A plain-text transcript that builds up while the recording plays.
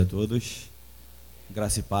A todos,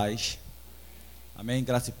 graça e paz, amém,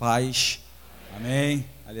 graça e paz, amém,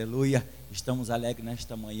 aleluia. Estamos alegres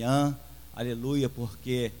nesta manhã, aleluia,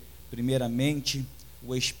 porque primeiramente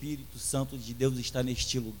o Espírito Santo de Deus está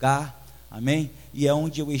neste lugar, amém, e é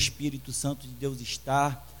onde o Espírito Santo de Deus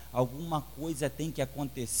está, alguma coisa tem que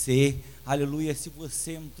acontecer, aleluia. Se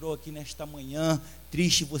você entrou aqui nesta manhã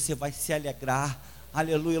triste, você vai se alegrar,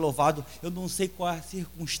 aleluia, louvado. Eu não sei qual é a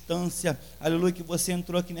circunstância, aleluia, que você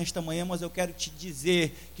entrou aqui nesta manhã, mas eu quero te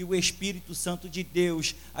dizer que o Espírito Santo de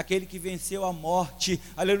Deus, aquele que venceu a morte,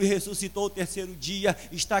 aleluia, ressuscitou o terceiro dia,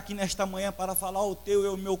 está aqui nesta manhã para falar o teu e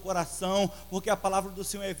o meu coração, porque a palavra do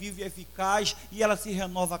Senhor é viva e eficaz, e ela se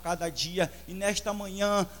renova a cada dia, e nesta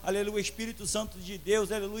manhã, aleluia, o Espírito Santo de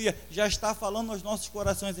Deus, aleluia, já está falando aos nossos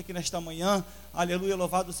corações aqui nesta manhã, aleluia,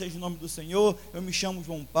 louvado seja o nome do Senhor. Eu me chamo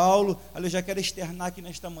João Paulo, aleluia, já quero externar aqui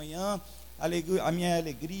nesta manhã a minha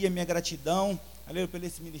alegria, a minha gratidão, aleluia, pelo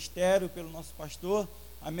esse ministério, pelo nosso pastor,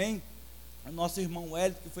 amém, o nosso irmão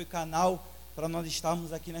Wellington, que foi canal para nós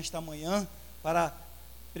estarmos aqui nesta manhã, para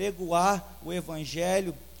pregoar o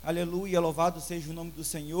evangelho, aleluia, louvado seja o nome do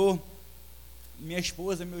Senhor. Minha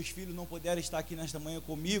esposa, meus filhos não puderam estar aqui nesta manhã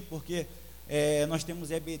comigo, porque nós temos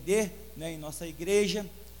EBD, né, em nossa igreja,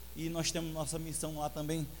 e nós temos nossa missão lá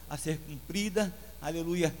também a ser cumprida,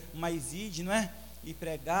 aleluia, mas ide, não é? E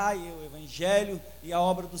pregar o evangelho, e a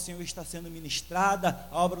obra do Senhor está sendo ministrada,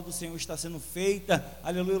 a obra do Senhor está sendo feita,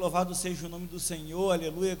 aleluia, louvado seja o nome do Senhor,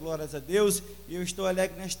 aleluia, glórias a Deus. E eu estou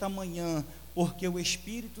alegre nesta manhã, porque o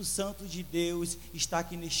Espírito Santo de Deus está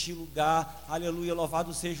aqui neste lugar, aleluia,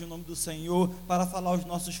 louvado seja o nome do Senhor, para falar aos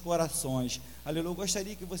nossos corações, aleluia. Eu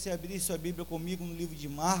gostaria que você abrisse sua Bíblia comigo no livro de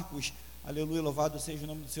Marcos, aleluia, louvado seja o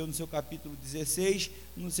nome do Senhor, no seu capítulo 16,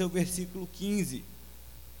 no seu versículo 15,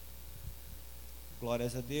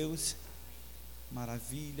 glórias a Deus,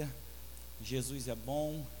 maravilha, Jesus é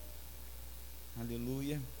bom,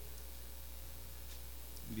 aleluia.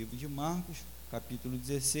 Livro de Marcos, capítulo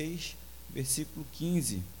 16, versículo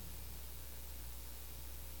 15,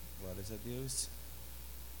 glórias a Deus,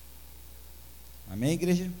 amém,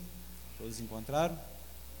 igreja? Todos encontraram?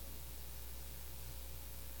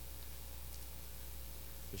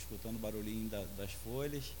 Estou escutando o barulhinho das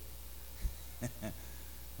folhas,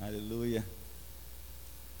 aleluia.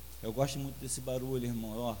 Eu gosto muito desse barulho,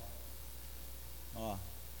 irmão, ó,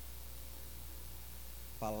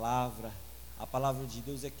 a palavra de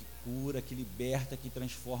Deus é que cura, que liberta, que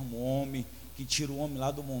transforma o homem, que tira o homem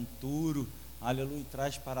lá do monturo, aleluia, e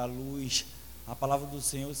traz para a luz. A palavra do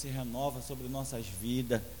Senhor se renova sobre nossas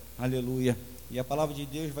vidas, aleluia. E a palavra de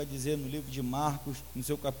Deus vai dizer no livro de Marcos, no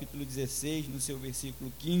seu capítulo 16, no seu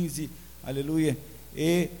versículo 15, aleluia,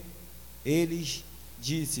 e eles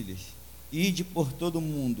disse-lhes: ide por todo o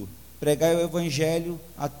mundo, pregai o evangelho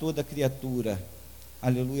a toda criatura,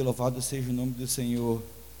 aleluia, louvado seja o nome do Senhor.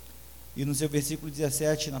 E no seu versículo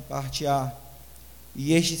 17, na parte A,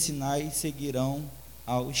 e estes sinais seguirão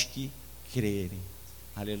aos que crerem,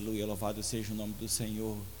 aleluia, louvado seja o nome do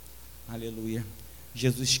Senhor, aleluia.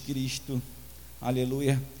 Jesus Cristo,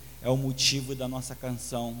 aleluia, é o motivo da nossa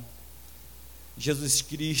canção. Jesus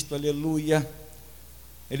Cristo, aleluia,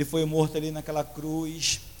 ele foi morto ali naquela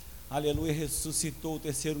cruz, aleluia, ressuscitou o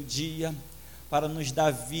terceiro dia para nos dar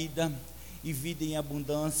vida e vida em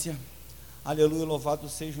abundância, aleluia, louvado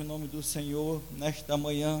seja o nome do Senhor nesta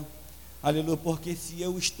manhã, aleluia, porque se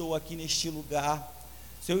eu estou aqui neste lugar,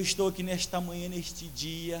 se eu estou aqui nesta manhã, neste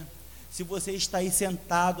dia, se você está aí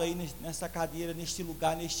sentado aí nessa cadeira, neste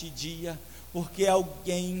lugar, neste dia, porque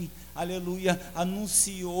alguém, aleluia,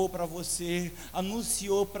 anunciou para você,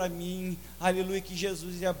 anunciou para mim, aleluia, que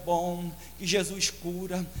Jesus é bom, que Jesus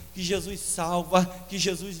cura, que Jesus salva, que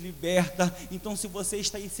Jesus liberta. Então, se você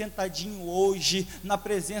está aí sentadinho hoje, na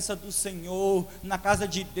presença do Senhor, na casa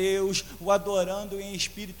de Deus, o adorando em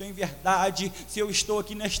espírito, em verdade, se eu estou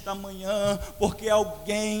aqui nesta manhã, porque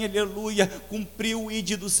alguém, aleluia, cumpriu o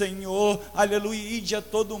ide do Senhor, aleluia, ide a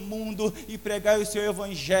todo mundo e pregai o seu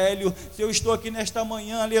evangelho. Se eu estou aqui nesta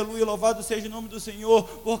manhã, aleluia, louvado seja o nome do Senhor,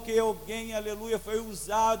 porque alguém, aleluia, foi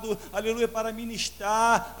usado, aleluia, para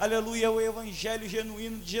ministrar, aleluia, o evangelho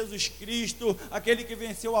genuíno de Jesus Cristo, aquele que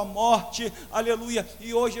venceu a morte, aleluia,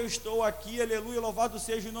 e hoje eu estou aqui, aleluia, louvado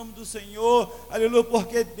seja o nome do Senhor, aleluia,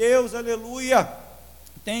 porque Deus, aleluia,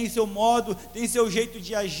 tem seu modo, tem seu jeito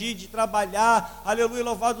de agir, de trabalhar, aleluia,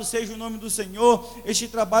 louvado seja o nome do Senhor. Este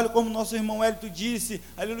trabalho, como nosso irmão Hélito disse,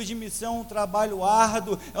 aleluia, de missão, um trabalho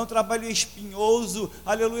árduo, é um trabalho espinhoso,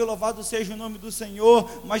 aleluia, louvado seja o nome do Senhor,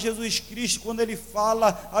 mas Jesus Cristo, quando Ele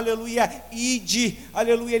fala, aleluia, ide,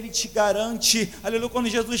 aleluia, Ele te garante, aleluia, quando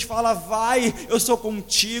Jesus fala, vai, eu sou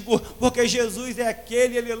contigo, porque Jesus é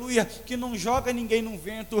aquele, aleluia, que não joga ninguém no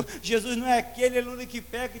vento, Jesus não é aquele, aleluia, que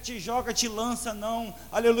pega e te joga, te lança, não,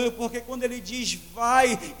 aleluia, porque quando Ele diz,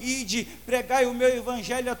 vai, ide, pregai o meu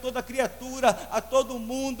evangelho a toda criatura, a todo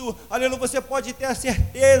mundo, aleluia, você pode ter a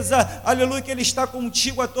certeza, aleluia, que Ele está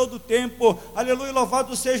contigo a todo tempo, aleluia,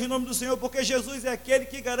 louvado seja o nome do Senhor, porque Jesus é aquele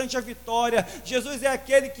que garante a vitória, Jesus é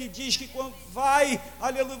aquele que diz que quando vai,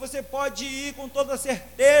 aleluia, você pode ir com toda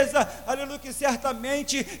certeza, aleluia, que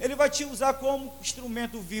certamente Ele vai te usar como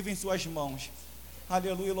instrumento vivo em suas mãos.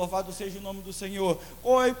 Aleluia, louvado seja o nome do Senhor.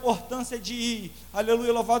 Qual a importância de ir?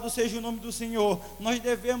 Aleluia, louvado seja o nome do Senhor. Nós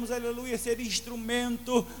devemos, aleluia, ser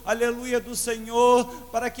instrumento, aleluia, do Senhor,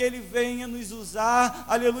 para que Ele venha nos usar.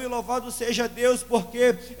 Aleluia, louvado seja Deus,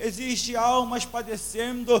 porque existe almas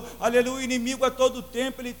padecendo. Aleluia, o inimigo a todo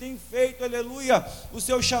tempo, ele tem feito, aleluia, o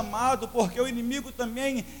seu chamado, porque o inimigo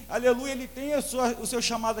também, aleluia, ele tem o seu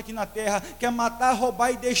chamado aqui na terra, que é matar,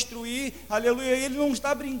 roubar e destruir. Aleluia, ele não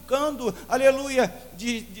está brincando, aleluia,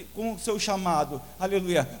 com o seu chamado,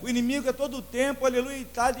 aleluia. O inimigo a todo tempo, aleluia,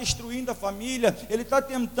 está destruindo a família, ele está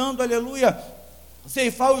tentando, aleluia,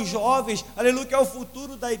 ceifar os jovens, aleluia, que é o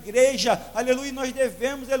futuro da igreja, aleluia, e nós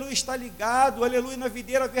devemos, aleluia, estar ligado, aleluia, na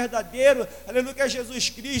videira verdadeira, aleluia, que é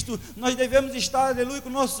Jesus Cristo. Nós devemos estar, aleluia, com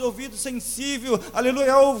nossos ouvidos sensíveis,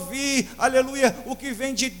 aleluia, a ouvir, aleluia, o que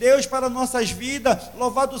vem de Deus para nossas vidas.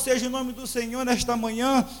 Louvado seja o nome do Senhor nesta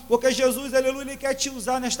manhã, porque Jesus, aleluia, Ele quer te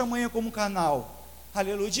usar nesta manhã como canal.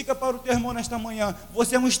 Aleluia, diga para o teu irmão nesta manhã,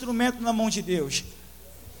 você é um instrumento na mão de Deus,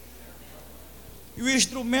 e o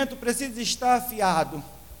instrumento precisa estar afiado,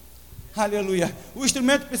 aleluia, o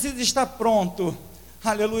instrumento precisa estar pronto,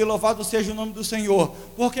 aleluia, louvado seja o nome do Senhor,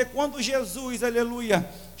 porque quando Jesus, aleluia,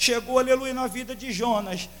 chegou, aleluia, na vida de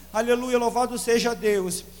Jonas, aleluia, louvado seja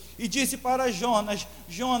Deus, e disse para Jonas,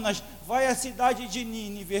 Jonas, vai à cidade de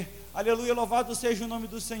Nínive, aleluia, louvado seja o nome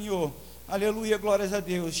do Senhor, aleluia, glórias a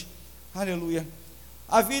Deus, aleluia.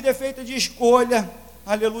 A vida é feita de escolha,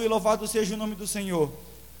 aleluia, louvado seja o nome do Senhor,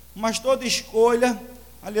 mas toda escolha,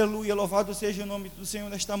 aleluia, louvado seja o nome do Senhor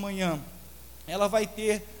nesta manhã, ela vai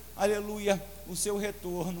ter, aleluia, o seu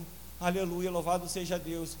retorno, aleluia, louvado seja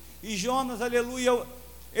Deus. E Jonas, aleluia,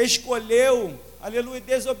 escolheu, aleluia,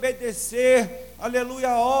 desobedecer, aleluia,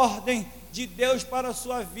 a ordem de Deus para a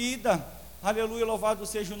sua vida, aleluia, louvado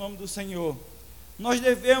seja o nome do Senhor. Nós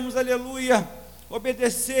devemos, aleluia,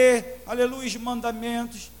 obedecer, aleluia, os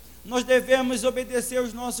mandamentos, nós devemos obedecer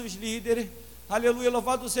os nossos líderes, aleluia,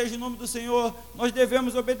 louvado seja o nome do Senhor, nós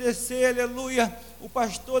devemos obedecer, aleluia, o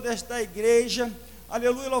pastor desta igreja,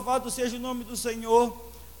 aleluia, louvado seja o nome do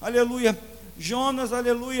Senhor, aleluia. Jonas,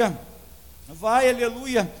 aleluia, vai,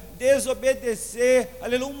 aleluia, desobedecer,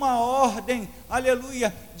 aleluia, uma ordem,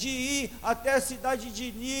 aleluia, de ir até a cidade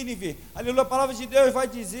de Nínive, aleluia, a palavra de Deus vai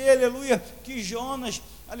dizer, aleluia, que Jonas,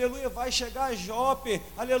 aleluia, vai chegar a Jope,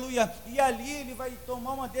 aleluia, e ali ele vai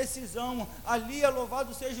tomar uma decisão, ali,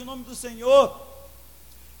 louvado seja o nome do Senhor,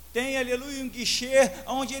 tem, aleluia, um guichê,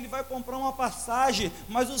 onde ele vai comprar uma passagem,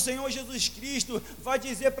 mas o Senhor Jesus Cristo vai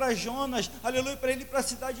dizer para Jonas, aleluia, para ele ir para a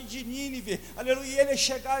cidade de Nínive, aleluia, e ele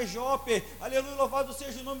chegar a Jope, aleluia, louvado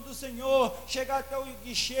seja o nome do Senhor, chegar até o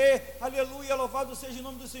guichê, aleluia, louvado seja o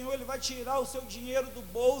nome do Senhor, ele vai tirar o seu dinheiro do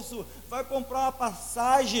bolso, vai comprar uma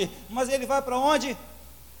passagem, mas ele vai para onde?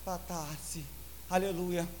 Para Tarse,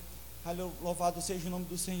 aleluia, louvado seja o nome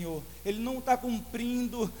do Senhor. Ele não está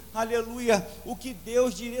cumprindo, aleluia, o que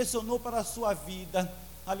Deus direcionou para a sua vida,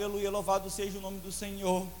 aleluia, louvado seja o nome do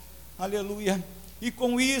Senhor, aleluia. E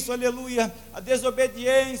com isso, aleluia, a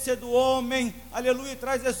desobediência do homem, aleluia,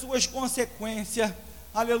 traz as suas consequências,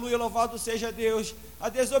 aleluia, louvado seja Deus. A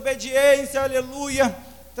desobediência, aleluia,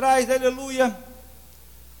 traz, aleluia,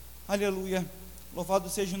 aleluia, louvado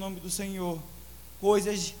seja o nome do Senhor,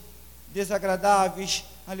 coisas desagradáveis,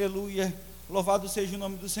 aleluia, louvado seja o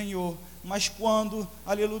nome do Senhor. Mas quando,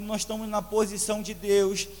 aleluia, nós estamos na posição de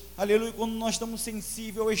Deus, aleluia, quando nós estamos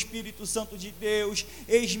sensíveis ao Espírito Santo de Deus.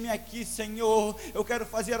 Eis-me aqui, Senhor, eu quero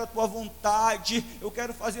fazer a tua vontade, eu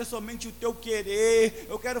quero fazer somente o teu querer,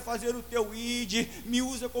 eu quero fazer o teu ide, me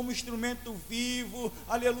usa como instrumento vivo,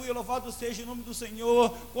 aleluia, louvado seja o nome do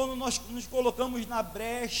Senhor. Quando nós nos colocamos na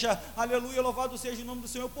brecha, aleluia, louvado seja o nome do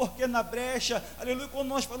Senhor. Porque na brecha, aleluia, quando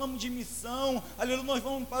nós falamos de missão, aleluia, nós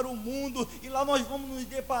vamos para o mundo, e lá nós vamos nos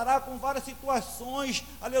deparar com várias situações,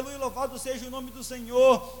 aleluia, louvado seja o nome do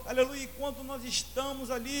Senhor, aleluia. Enquanto nós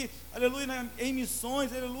estamos ali, aleluia, em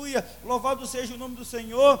missões, aleluia, louvado seja o nome do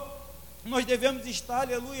Senhor, nós devemos estar,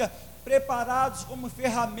 aleluia, preparados como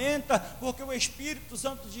ferramenta, porque o Espírito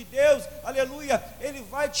Santo de Deus, aleluia, ele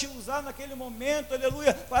vai te usar naquele momento,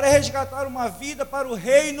 aleluia, para resgatar uma vida para o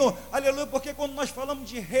reino, aleluia, porque quando nós falamos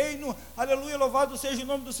de reino, aleluia, louvado seja o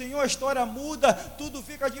nome do Senhor, a história muda, tudo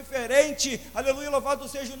fica diferente, aleluia, louvado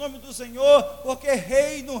seja o nome do Senhor, porque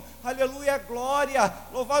reino, aleluia, é glória,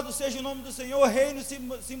 louvado seja o nome do Senhor. Reino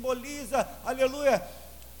simboliza, aleluia,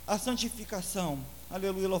 a santificação,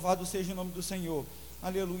 aleluia, louvado seja o nome do Senhor.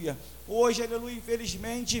 Aleluia. Hoje, aleluia,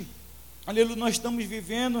 infelizmente, aleluia, nós estamos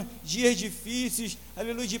vivendo dias difíceis,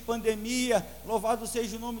 aleluia, de pandemia. Louvado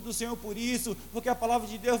seja o nome do Senhor por isso, porque a palavra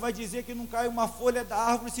de Deus vai dizer que não cai uma folha da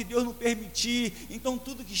árvore se Deus não permitir. Então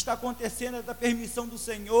tudo que está acontecendo é da permissão do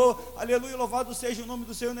Senhor, aleluia, louvado seja o nome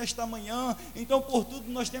do Senhor nesta manhã. Então por tudo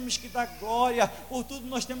nós temos que dar glória, por tudo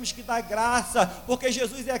nós temos que dar graça, porque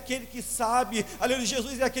Jesus é aquele que sabe, aleluia,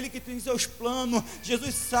 Jesus é aquele que tem seus planos,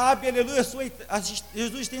 Jesus sabe, aleluia,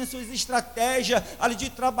 Jesus tem as suas estratégias, ali de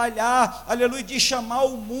trabalhar, aleluia, de chamar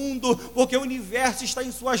o mundo, porque o universo está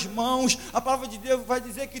em suas mãos. A palavra de Deus vai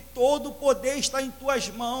dizer que todo o poder está em tuas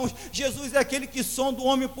mãos. Jesus é aquele que sonda o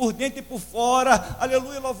homem por dentro e por fora,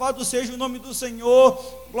 aleluia, louvado seja o nome do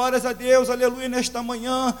Senhor. Glórias a Deus, aleluia, nesta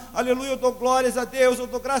manhã, aleluia, eu dou glórias a Deus, eu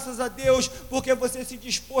dou graças a Deus, porque você se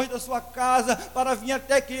dispôs da sua casa para vir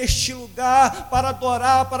até aqui este lugar, para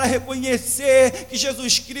adorar, para reconhecer que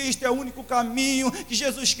Jesus Cristo é o único caminho, que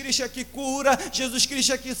Jesus Cristo é que cura, Jesus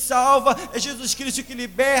Cristo é que salva, é Jesus Cristo que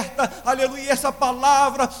liberta, aleluia. E essa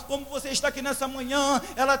palavra, como você está aqui nessa manhã,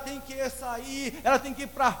 ela tem que sair, ela tem que ir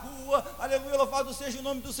para a rua, aleluia, louvado seja o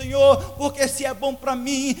nome do Senhor, porque se é bom para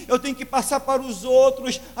mim, eu tenho que passar para os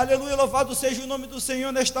outros, aleluia, louvado seja o nome do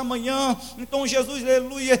Senhor nesta manhã. Então Jesus,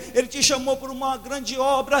 aleluia, Ele te chamou por uma grande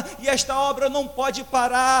obra, e esta obra não pode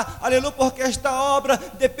parar, aleluia, porque esta obra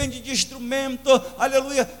depende de instrumento,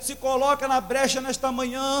 aleluia. Se coloca na brecha nesta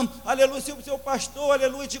manhã, aleluia, se o seu pastor,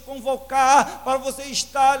 aleluia, te convocar para você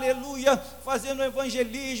estar, aleluia, fazendo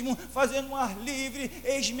evangelismo, fazendo um ar livre,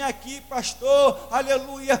 eis-me aqui, pastor,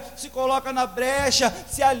 aleluia, se coloca na brecha,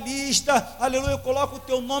 se alista, aleluia, coloca o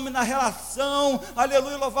teu nome na relação,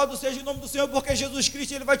 aleluia, louvado seja o nome do Senhor, porque Jesus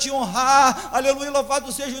Cristo, Ele vai te honrar, aleluia,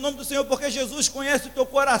 louvado seja o nome do Senhor, porque Jesus conhece o teu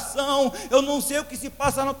coração. Eu não sei o que se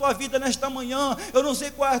passa na tua vida nesta manhã, eu não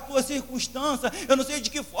sei qual é a tua circunstância, eu não sei de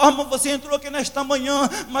que forma você entrou aqui nesta manhã,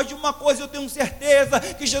 mas de uma coisa eu tenho certeza,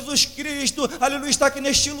 que Jesus Cristo, aleluia, está aqui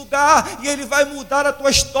neste lugar, e Ele vai mudar a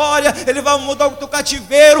tua história, Ele vai mudar o teu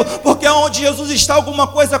cativeiro, porque onde Jesus está, alguma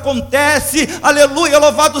coisa acontece, aleluia,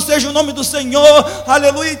 louvado seja o nome do Senhor,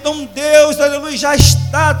 aleluia. Então Deus, aleluia, já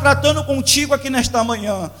está tratando contigo aqui nesta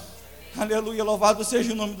manhã, aleluia, louvado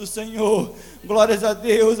seja o nome do Senhor, glórias a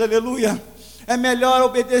Deus, aleluia. É melhor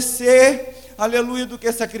obedecer, aleluia, do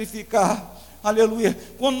que sacrificar. Aleluia,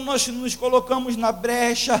 quando nós nos colocamos na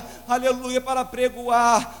brecha, aleluia, para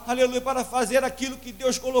pregoar, aleluia, para fazer aquilo que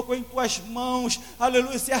Deus colocou em tuas mãos,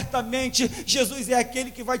 aleluia, certamente Jesus é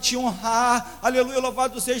aquele que vai te honrar, aleluia,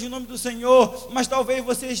 louvado seja o nome do Senhor. Mas talvez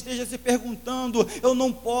você esteja se perguntando: eu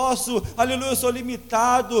não posso, aleluia, eu sou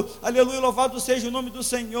limitado, aleluia, louvado seja o nome do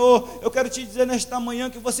Senhor. Eu quero te dizer nesta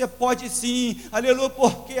manhã que você pode sim, aleluia,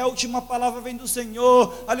 porque a última palavra vem do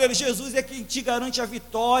Senhor, aleluia. Jesus é quem te garante a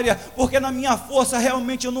vitória, porque na minha força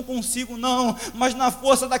realmente eu não consigo não, mas na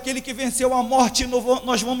força daquele que venceu a morte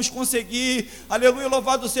nós vamos conseguir, aleluia,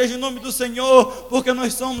 louvado seja o nome do Senhor, porque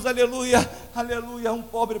nós somos, aleluia, aleluia, um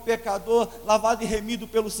pobre pecador, lavado e remido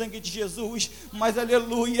pelo sangue de Jesus. Mas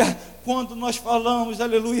aleluia, quando nós falamos,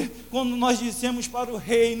 aleluia, quando nós dissemos para o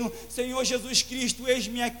reino: Senhor Jesus Cristo,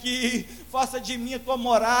 eis-me aqui, faça de mim a tua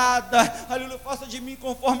morada, aleluia, faça de mim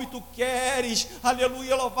conforme tu queres,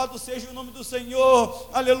 aleluia, louvado seja o nome do Senhor,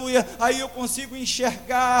 aleluia. Aí eu consigo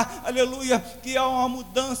enxergar, aleluia, que há uma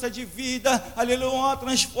mudança de vida, aleluia, uma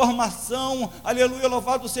transformação, aleluia,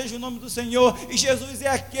 louvado seja o nome do Senhor. E Jesus é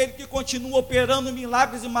aquele que continua operando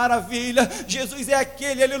milagres e maravilhas. Jesus é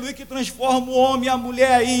aquele, aleluia, que transforma o homem e a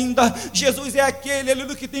mulher ainda. Jesus é aquele,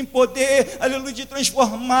 aleluia, que tem poder, aleluia, de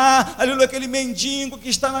transformar, aleluia, aquele mendigo que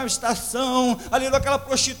está na estação, aleluia, aquela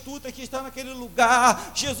prostituta que está naquele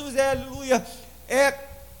lugar. Jesus é, aleluia,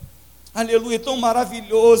 aleluia, tão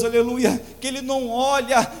maravilhoso, aleluia, que Ele não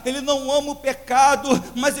olha, Ele não ama o pecado,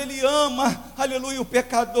 mas Ele ama, aleluia, o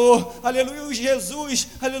pecador, aleluia. O Jesus,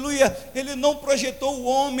 aleluia, Ele não projetou o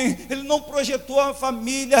homem, Ele não projetou a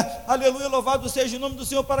família, aleluia, louvado seja o nome do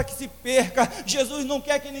Senhor, para que se perca. Jesus não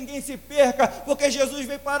quer que ninguém se perca, porque Jesus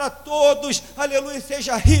veio para todos, aleluia,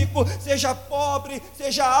 seja rico, seja pobre,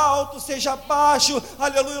 seja alto, seja baixo,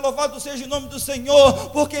 aleluia, louvado seja o nome do Senhor,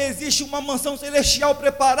 porque existe uma mansão celestial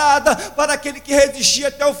preparada para aquele que resistir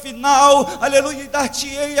até o final, aleluia, e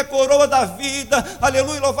dar-te-ei a coroa da vida,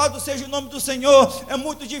 aleluia, louvado seja o nome do Senhor. É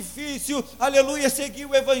muito difícil, aleluia, seguir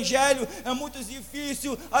o evangelho, é muito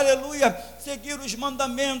difícil, aleluia, seguir os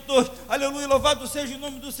mandamentos, aleluia, louvado seja o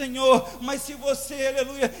nome do Senhor, mas se você,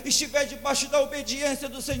 aleluia, estiver debaixo da obediência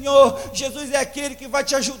do Senhor, Jesus é aquele que vai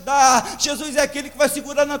te ajudar, Jesus é aquele que vai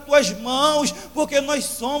segurar nas tuas mãos, porque nós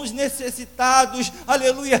somos necessitados,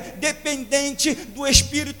 aleluia, dependente do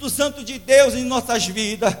Espírito Santo de Deus em nossas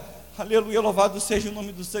vidas, aleluia, louvado seja o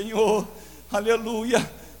nome do Senhor, aleluia,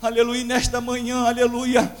 aleluia, nesta manhã,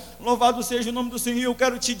 aleluia, louvado seja o nome do Senhor. Eu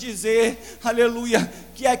quero te dizer, aleluia,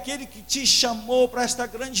 que aquele que te chamou para esta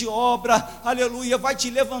grande obra, aleluia, vai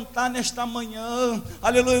te levantar nesta manhã,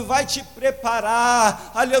 aleluia, vai te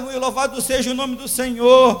preparar, aleluia, louvado seja o nome do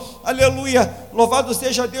Senhor, aleluia, louvado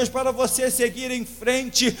seja Deus, para você seguir em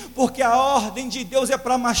frente, porque a ordem de Deus é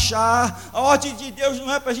para marchar, a ordem de Deus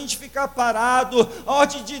não é para a gente ficar parado, a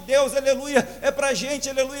ordem de Deus, aleluia, é para a gente,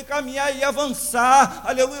 aleluia, caminhar e avançar,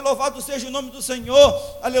 aleluia, louvado seja o nome do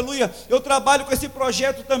Senhor, aleluia. Eu trabalho com esse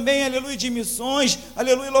projeto também, aleluia, de missões,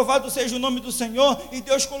 aleluia, louvado seja o nome do Senhor, e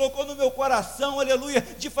Deus colocou no meu coração, aleluia,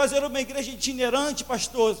 de fazer uma igreja itinerante,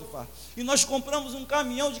 pastor Zufar. E nós compramos um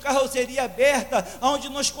caminhão de carroceria aberta, onde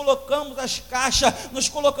nós colocamos as caixas, nós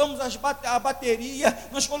colocamos a bateria,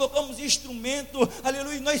 nós colocamos instrumento,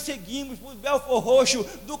 aleluia, e nós seguimos por Belfor Roxo,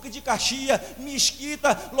 Duque de Caxias,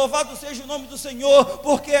 Mesquita, louvado seja o nome do Senhor,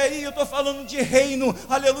 porque aí eu estou falando de reino,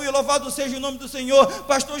 aleluia, louvado seja o nome do Senhor.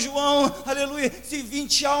 Pastor João, aleluia, se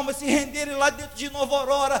 20 almas se renderem lá dentro de Nova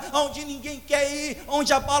Aurora, onde ninguém quer ir,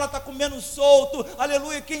 onde a bala está comendo solto,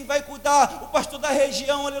 aleluia, quem vai cuidar? O pastor da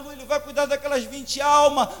região, aleluia, ele vai cuidar daquelas 20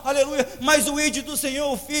 almas, aleluia, mas o ídolo do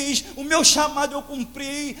Senhor eu fiz, o meu chamado eu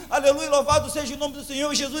cumpri, aleluia, louvado seja o nome do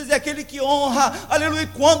Senhor. Jesus é aquele que honra, aleluia,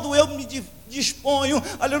 quando eu me disponho,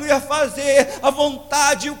 aleluia, a fazer a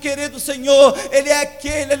vontade e o querer do Senhor, Ele é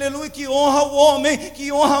aquele, aleluia, que honra o homem,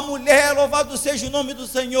 que honra a mulher, louvado seja o nome do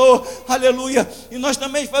Senhor, aleluia. E nós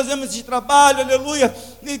também fazemos esse trabalho, aleluia,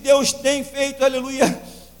 e Deus tem feito, aleluia,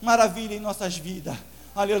 maravilha em nossas vidas,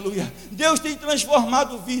 aleluia. Deus tem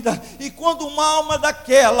transformado vida, e quando uma alma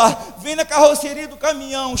daquela vem na carroceria do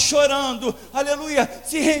caminhão, chorando, aleluia,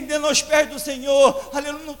 se rendendo aos pés do Senhor,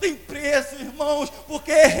 aleluia, não tem preço, irmãos,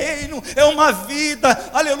 porque é reino, é uma vida,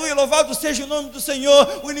 aleluia, louvado seja o nome do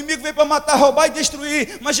Senhor. O inimigo veio para matar, roubar e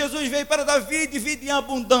destruir, mas Jesus veio para dar vida e vida em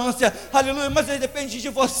abundância, aleluia. Mas ele depende de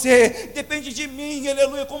você, depende de mim,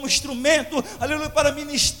 aleluia, como instrumento, aleluia, para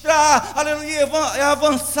ministrar, aleluia,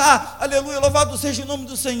 avançar, aleluia, louvado seja o nome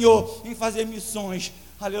do Senhor, em fazer missões,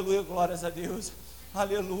 aleluia, glórias a Deus,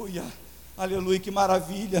 aleluia, aleluia, que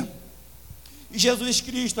maravilha. E Jesus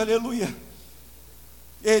Cristo, aleluia,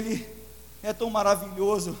 Ele é tão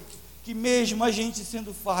maravilhoso, que mesmo a gente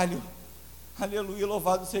sendo falho, aleluia,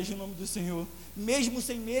 louvado seja o nome do Senhor, mesmo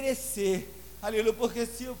sem merecer, aleluia, porque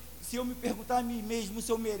se eu me perguntar a mim mesmo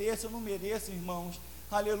se eu mereço ou não mereço, irmãos,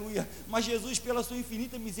 aleluia, mas Jesus, pela sua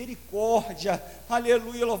infinita misericórdia,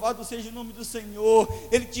 aleluia, louvado seja o nome do Senhor,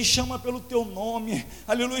 Ele te chama pelo teu nome,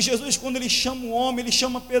 aleluia. Jesus, quando Ele chama o homem, Ele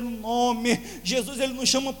chama pelo nome. Jesus, Ele não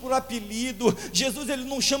chama por apelido. Jesus, Ele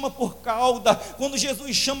não chama por cauda. Quando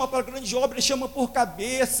Jesus chama para a grande obra, Ele chama por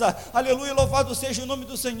cabeça, aleluia, louvado seja o nome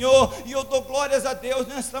do Senhor. E eu dou glórias a Deus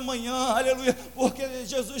nesta manhã, aleluia, porque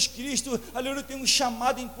Jesus Cristo, aleluia, tem um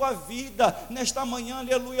chamado em tua vida nesta manhã,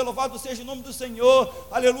 aleluia, louvado seja o nome do Senhor,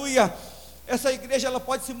 aleluia. essa igreja ela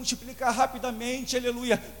pode se multiplicar rapidamente,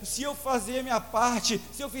 aleluia, se eu fazer a minha parte,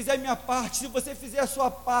 se eu fizer a minha parte, se você fizer a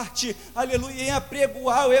sua parte, aleluia, em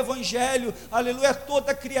apregoar o evangelho, aleluia,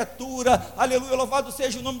 toda criatura, aleluia, louvado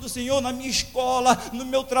seja o nome do Senhor, na minha escola, no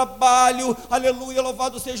meu trabalho, aleluia,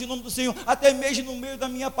 louvado seja o nome do Senhor, até mesmo no meio da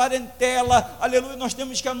minha parentela, aleluia, nós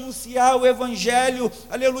temos que anunciar o evangelho,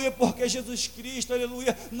 aleluia, porque Jesus Cristo,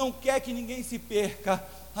 aleluia, não quer que ninguém se perca.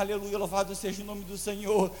 Aleluia, louvado seja o nome do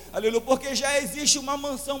Senhor, aleluia, porque já existe uma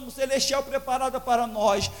mansão celestial preparada para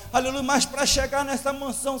nós, aleluia, mas para chegar nessa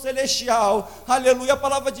mansão celestial, aleluia, a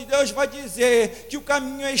palavra de Deus vai dizer que o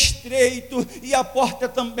caminho é estreito e a porta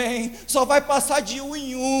também, só vai passar de um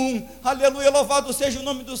em um, aleluia, louvado seja o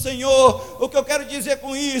nome do Senhor. O que eu quero dizer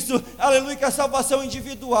com isso, aleluia, que a salvação é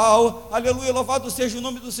individual, aleluia, louvado seja o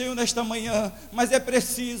nome do Senhor nesta manhã, mas é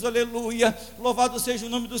preciso, aleluia, louvado seja o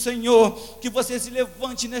nome do Senhor, que você se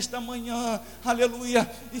levante nesta manhã, aleluia,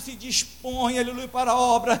 e se dispõe, aleluia, para a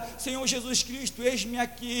obra. Senhor Jesus Cristo, eis-me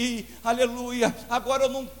aqui, aleluia, agora eu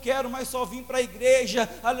não quero mais só vir para a igreja,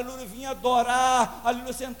 aleluia, vim adorar,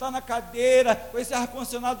 aleluia, sentar na cadeira, com esse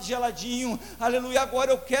ar-condicionado geladinho, aleluia,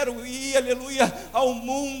 agora eu quero ir, aleluia, ao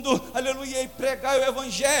mundo, aleluia, e pregar o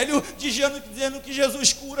evangelho, dizendo que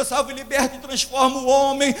Jesus cura, salva e liberta e transforma o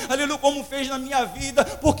homem, aleluia, como fez na minha vida,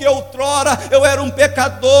 porque outrora eu era um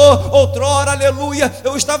pecador, outrora, aleluia,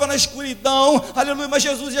 eu estava na escuridão, aleluia, mas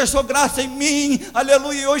Jesus achou graça em mim,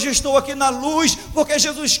 aleluia, e hoje eu estou aqui na luz, porque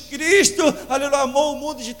Jesus Cristo, aleluia, amou o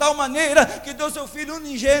mundo de tal maneira, que deu seu Filho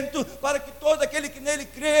unigênito, para que todo aquele que nele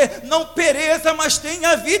crê, não pereça, mas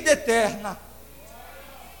tenha vida eterna.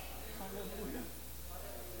 Aleluia.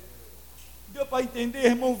 Deu para entender,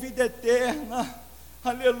 irmão, vida eterna.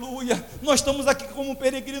 Aleluia, nós estamos aqui como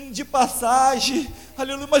peregrino de passagem,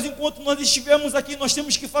 aleluia, mas enquanto nós estivermos aqui, nós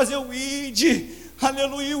temos que fazer o ID,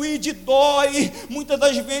 aleluia, o ID dói, muitas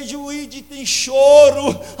das vezes o ID tem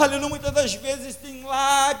choro, aleluia, muitas das vezes tem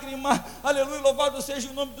lágrima, aleluia, louvado seja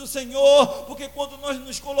o nome do Senhor, porque quando nós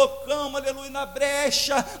nos colocamos, aleluia, na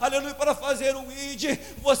brecha, aleluia, para fazer o ID,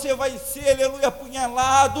 você vai ser, aleluia,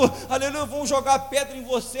 apunhalado, aleluia, vão jogar pedra em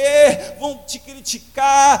você, vão te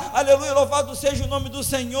criticar, aleluia, louvado seja o nome do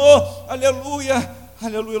Senhor, aleluia,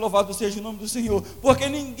 aleluia, louvado seja o nome do Senhor, porque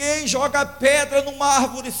ninguém joga pedra numa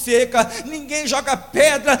árvore seca, ninguém joga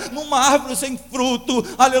pedra numa árvore sem fruto,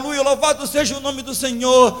 aleluia, louvado seja o nome do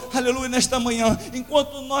Senhor, aleluia, nesta manhã,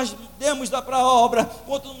 enquanto nós demos para a obra,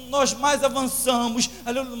 quanto nós mais avançamos,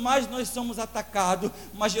 aleluia, mais nós somos atacados,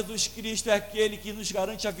 mas Jesus Cristo é aquele que nos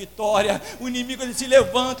garante a vitória. O inimigo ele se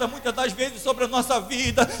levanta muitas das vezes sobre a nossa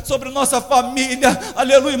vida, sobre a nossa família,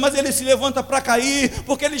 aleluia, mas ele se levanta para cair,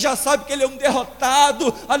 porque ele já sabe que ele é um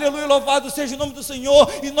derrotado, aleluia, louvado seja o nome do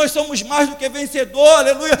Senhor, e nós somos mais do que vencedor,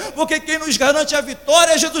 aleluia, porque quem nos garante a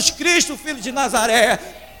vitória é Jesus Cristo, Filho de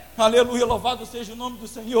Nazaré. Aleluia, louvado seja o nome do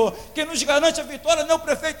Senhor. Quem nos garante a vitória não é o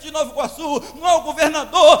prefeito de Nova Iguaçu, não é o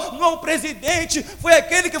governador, não é o presidente, foi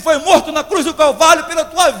aquele que foi morto na cruz do Calvário pela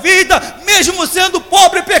tua vida, mesmo sendo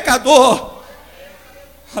pobre e pecador.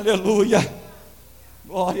 Aleluia,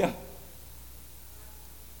 glória,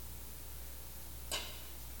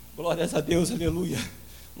 glórias a Deus, aleluia,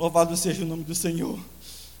 louvado seja o nome do Senhor,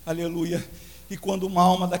 aleluia. E quando uma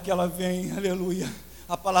alma daquela vem, aleluia,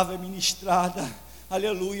 a palavra é ministrada,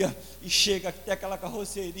 aleluia, e chega até aquela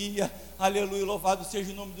carroceria, aleluia, louvado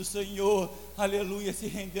seja o nome do Senhor, aleluia, se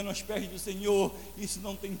rendendo aos pés do Senhor, isso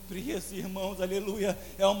não tem preço, irmãos, aleluia,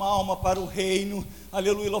 é uma alma para o reino,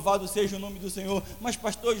 aleluia, louvado seja o nome do Senhor. Mas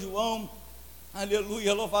pastor João,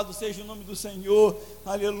 aleluia, louvado seja o nome do Senhor,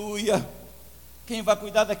 aleluia, quem vai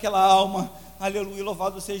cuidar daquela alma, aleluia,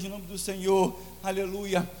 louvado seja o nome do Senhor,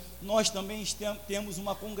 aleluia, nós também temos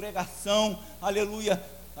uma congregação, aleluia,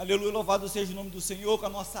 aleluia, louvado seja o nome do Senhor, com a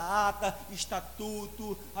nossa ata,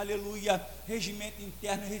 estatuto, aleluia, regimento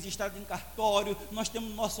interno registrado em cartório, nós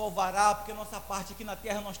temos nosso alvará, porque a nossa parte aqui na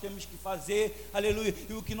terra nós temos que fazer, aleluia,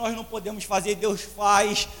 e o que nós não podemos fazer, Deus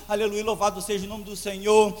faz, aleluia, louvado seja o nome do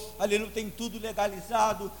Senhor, aleluia, tem tudo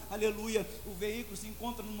legalizado, aleluia, o veículo se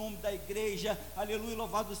encontra no nome da igreja, aleluia,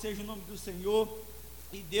 louvado seja o nome do Senhor,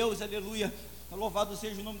 e Deus, aleluia, louvado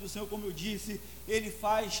seja o nome do Senhor, como eu disse, Ele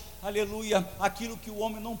faz, aleluia, aquilo que o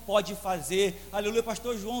homem não pode fazer, aleluia.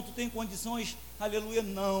 Pastor João, tu tem condições? Aleluia,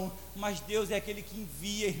 não, mas Deus é aquele que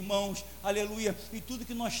envia, irmãos, aleluia, e tudo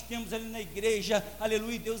que nós temos ali na igreja,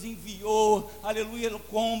 aleluia, Deus enviou, aleluia, o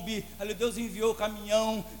Kombi, aleluia, Deus enviou o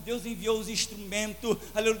caminhão, Deus enviou os instrumentos,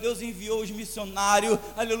 aleluia, Deus enviou os missionários,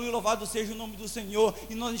 aleluia, louvado seja o nome do Senhor,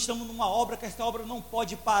 e nós estamos numa obra, que essa obra não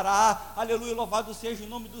pode parar, aleluia, louvado seja o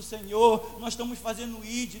nome do Senhor, nós estamos fazendo o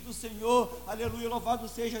ID do Senhor, aleluia, louvado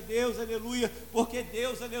seja Deus, aleluia, porque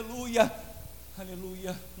Deus, aleluia,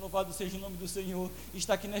 Aleluia, louvado seja o nome do Senhor.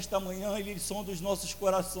 Está aqui nesta manhã, Ele sonda os nossos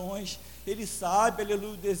corações, Ele sabe,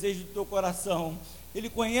 aleluia, o desejo do teu coração. Ele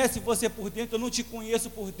conhece você por dentro, eu não te conheço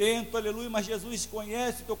por dentro, aleluia, mas Jesus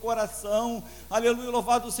conhece o teu coração, aleluia,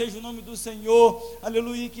 louvado seja o nome do Senhor,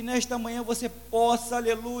 aleluia, que nesta manhã você possa,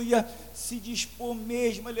 aleluia, se dispor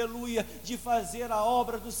mesmo, aleluia, de fazer a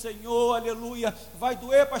obra do Senhor, aleluia. Vai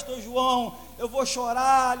doer, pastor João, eu vou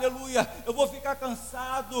chorar, aleluia, eu vou ficar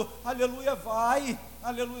cansado, aleluia, vai.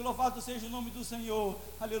 Aleluia, louvado seja o nome do Senhor,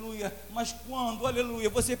 aleluia. Mas quando, aleluia,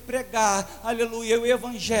 você pregar, aleluia, o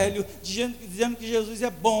evangelho, dizendo que Jesus é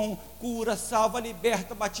bom, cura, salva,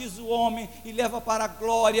 liberta, batiza o homem e leva para a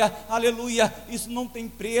glória, aleluia, isso não tem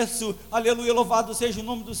preço, aleluia, louvado seja o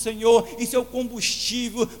nome do Senhor. Isso é o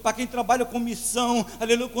combustível para quem trabalha com missão,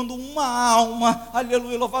 aleluia. Quando uma alma,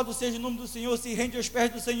 aleluia, louvado seja o nome do Senhor, se rende aos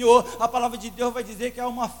pés do Senhor, a palavra de Deus vai dizer que há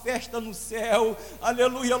uma festa no céu,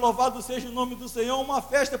 aleluia, louvado seja o nome do Senhor, uma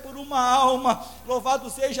festa por uma alma, louvado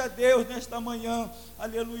seja Deus nesta manhã,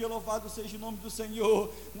 aleluia, louvado seja o nome do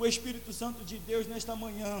Senhor. O Espírito Santo de Deus nesta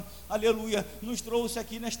manhã, aleluia, nos trouxe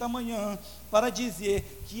aqui nesta manhã para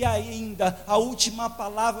dizer que ainda a última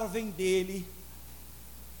palavra vem dele,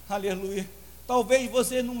 aleluia. Talvez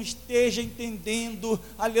você não esteja entendendo,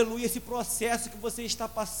 aleluia, esse processo que você está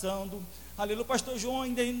passando, aleluia. Pastor João,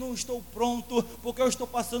 ainda não estou pronto, porque eu estou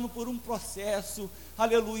passando por um processo,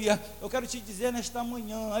 aleluia. Eu quero te dizer nesta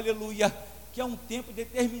manhã, aleluia, que é um tempo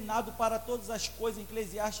determinado para todas as coisas.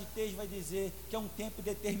 Eclesiastes 3 vai dizer que é um tempo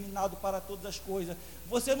determinado para todas as coisas.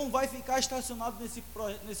 Você não vai ficar estacionado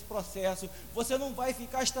nesse processo, você não vai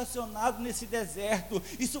ficar estacionado nesse deserto,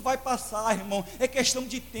 isso vai passar, irmão, é questão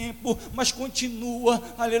de tempo, mas continua,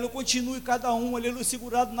 aleluia, continue cada um, aleluia,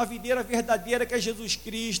 segurado na videira verdadeira que é Jesus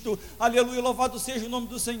Cristo, aleluia, louvado seja o nome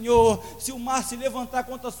do Senhor. Se o mar se levantar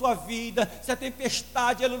contra a sua vida, se a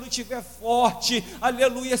tempestade, aleluia, estiver forte,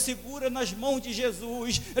 aleluia, segura nas mãos de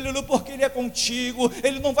Jesus, aleluia, porque Ele é contigo,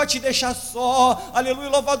 Ele não vai te deixar só, aleluia,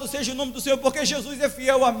 louvado seja o nome do Senhor, porque Jesus é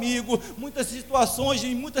fiel amigo. Muitas situações,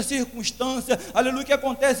 em muitas circunstâncias, aleluia, que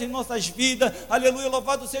acontecem em nossas vidas, aleluia,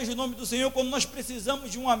 louvado seja o nome do Senhor. Quando nós precisamos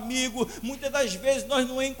de um amigo, muitas das vezes nós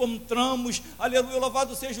não encontramos, aleluia,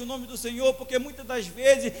 louvado seja o nome do Senhor, porque muitas das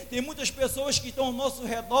vezes tem muitas pessoas que estão ao nosso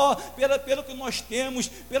redor, pelo que nós temos,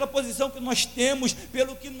 pela posição que nós temos,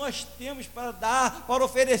 pelo que nós temos para dar, para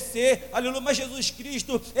oferecer, aleluia, mas Jesus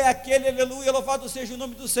Cristo é aquele, aleluia, louvado seja o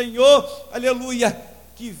nome do Senhor, aleluia,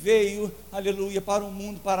 que veio, aleluia, para o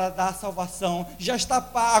mundo para dar salvação. Já está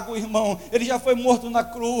pago, irmão, Ele já foi morto na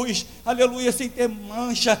cruz, aleluia, sem ter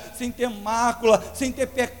mancha, sem ter mácula, sem ter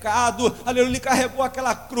pecado, aleluia. Ele carregou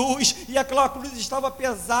aquela cruz, e aquela cruz estava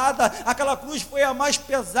pesada, aquela cruz foi a mais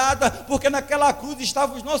pesada, porque naquela cruz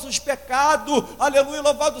estavam os nossos pecados, aleluia,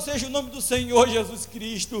 louvado seja o nome do Senhor Jesus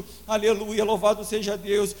Cristo, aleluia, louvado seja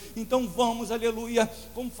Deus. Então vamos, aleluia,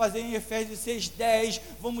 como fazer em Efésios 6:10,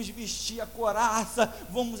 vamos vestir a couraça,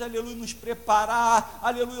 vamos, aleluia, nos preparar,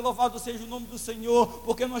 aleluia, louvado seja o nome do Senhor,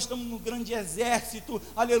 porque nós estamos no grande exército,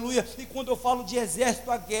 aleluia. E quando eu falo de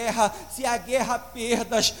exército, a guerra, se há guerra,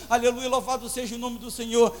 perdas, aleluia, louvado seja o nome do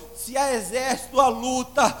Senhor. Se há exército, a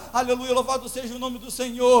luta, aleluia, louvado seja o nome do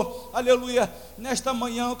Senhor, aleluia. Nesta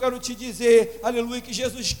manhã eu quero te dizer, aleluia, que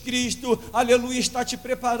Jesus Cristo, aleluia, está te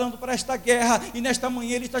preparando para esta guerra, e nesta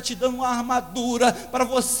manhã Ele está te dando uma armadura para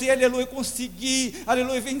você, aleluia, conseguir,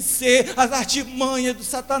 aleluia, vencer as artimanhas do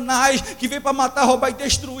Satanás, que veio para matar, roubar e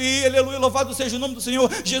destruir, aleluia, louvado seja o nome do Senhor.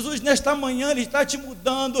 Jesus nesta manhã, Ele está te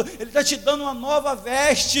mudando, Ele está te dando uma nova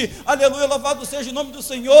veste, aleluia, louvado seja o nome do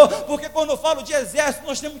Senhor, porque quando eu falo de exército,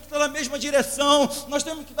 nós temos que estar na mesma direção, nós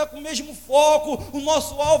temos que estar com o mesmo foco, o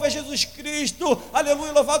nosso alvo é Jesus Cristo,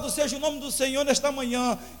 aleluia, louvado seja o nome do Senhor nesta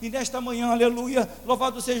manhã. E nesta manhã, aleluia,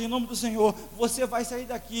 louvado seja o nome do Senhor, você vai sair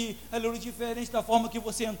daqui, aleluia, diferente da forma que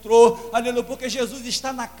você entrou, aleluia, porque Jesus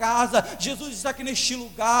está na casa, Jesus está aqui neste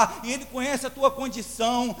lugar, e Ele conhece a tua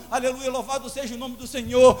condição, aleluia, louvado seja o nome do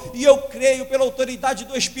Senhor. E eu creio pela autoridade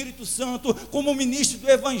do Espírito Santo, como ministro do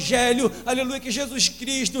Evangelho, aleluia, que Jesus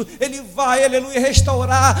Cristo, Ele vai, aleluia,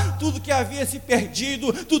 restaurar tudo que havia se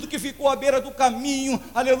perdido, tudo que ficou à beira do caminho,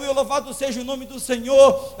 aleluia, louvado seja o nome do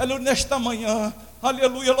Senhor, aleluia, nesta manhã,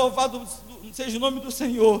 aleluia, louvado seja o nome do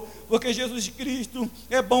Senhor, porque Jesus Cristo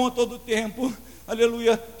é bom a todo tempo,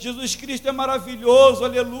 aleluia, Jesus Cristo é maravilhoso,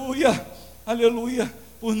 aleluia, aleluia,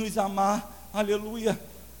 por nos amar, aleluia,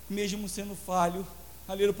 mesmo sendo falho,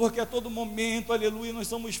 aleluia, porque a todo momento, aleluia, nós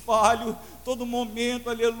somos falhos, todo momento,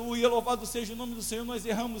 aleluia, louvado seja o nome do Senhor, nós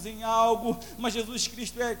erramos em algo, mas Jesus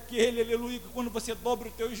Cristo é aquele, aleluia, que quando você dobra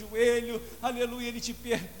o teu joelho, aleluia, Ele te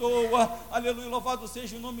perdoa, aleluia, louvado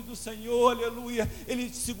seja o nome do Senhor, aleluia, Ele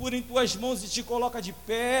te segura em tuas mãos e te coloca de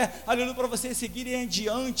pé, aleluia, para você seguir em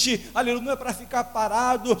diante, aleluia, não é para ficar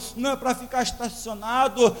parado, não é para ficar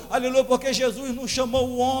estacionado, aleluia, porque Jesus não chamou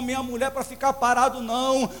o homem, a mulher para ficar parado,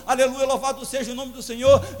 não, aleluia, louvado seja o nome do Senhor.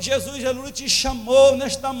 Jesus, aleluia, te chamou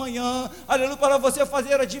nesta manhã, aleluia, para você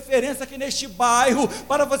fazer a diferença aqui neste bairro,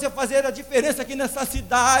 para você fazer a diferença aqui nessa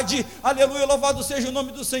cidade, aleluia, louvado seja o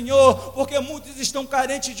nome do Senhor, porque muitos estão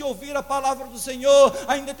carentes de ouvir a palavra do Senhor,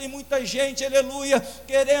 ainda tem muita gente, aleluia,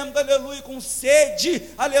 querendo, aleluia, com sede,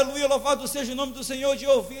 aleluia, louvado seja o nome do Senhor, de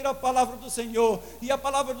ouvir a palavra do Senhor, e a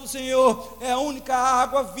palavra do Senhor é a única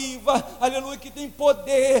água viva, aleluia, que tem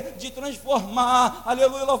poder de transformar,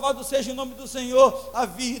 aleluia, louvado seja o nome do Senhor, a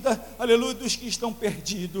vida, aleluia, dos que estão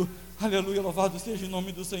perdidos, aleluia, louvado seja o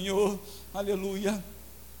nome do Senhor, aleluia,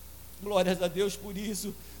 glórias a Deus por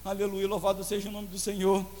isso, aleluia, louvado seja o nome do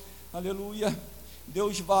Senhor, aleluia,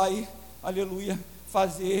 Deus vai, aleluia,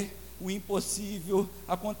 fazer o impossível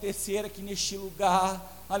acontecer aqui neste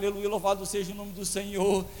lugar, aleluia, louvado seja o nome do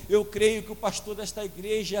Senhor. Eu creio que o pastor desta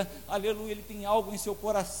igreja, aleluia, ele tem algo em seu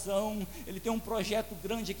coração, ele tem um projeto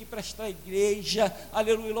grande aqui para esta igreja,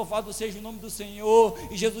 aleluia, louvado seja o nome do Senhor,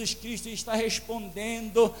 e Jesus Cristo está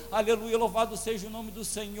respondendo, aleluia, louvado seja o nome do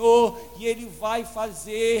Senhor, e Ele vai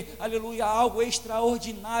fazer, aleluia, algo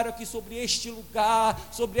extraordinário aqui sobre este lugar,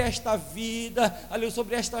 sobre esta vida, aleluia,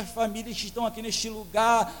 sobre estas famílias que estão aqui neste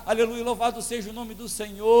lugar, aleluia, louvado seja o nome do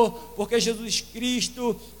Senhor, porque Jesus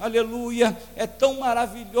Cristo, aleluia, é tão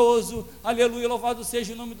maravilhoso, aleluia, louvado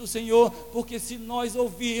seja o nome do Senhor, porque se nós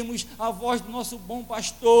ouvirmos a voz do nosso bom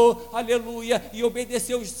pastor, aleluia, e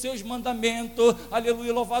obedecer os seus mandamentos,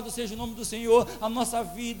 aleluia, louvado seja o nome do Senhor, a nossa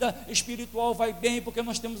vida espiritual vai bem, porque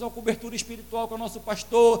nós temos uma cobertura espiritual com o nosso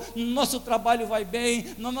pastor, no nosso trabalho vai bem,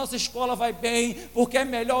 na nossa escola vai bem, porque é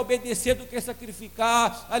melhor obedecer do que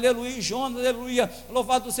sacrificar, aleluia, Jonas, aleluia,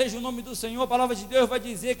 louvado seja o nome do Senhor, a palavra de Deus vai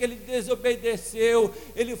dizer que ele desobedeceu,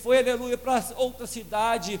 ele foi, aleluia, para outra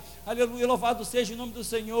cidade, aleluia, louvado seja o nome do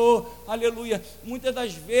Senhor, aleluia, muitas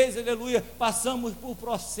das vezes, aleluia, passamos por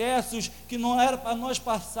processos que não era para nós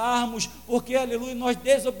passarmos, porque, aleluia, nós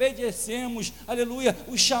desobedecemos, aleluia,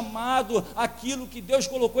 o chamado, aquilo que Deus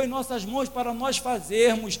colocou em nossas mãos para nós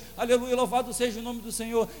fazermos, aleluia, louvado seja o nome do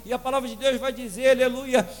Senhor, e a palavra de Deus vai dizer,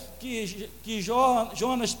 aleluia, que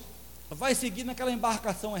Jonas vai seguir naquela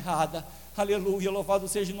embarcação errada, aleluia, louvado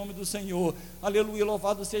seja o nome do Senhor, aleluia,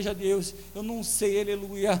 louvado seja Deus, eu não sei,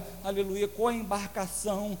 aleluia, aleluia, qual a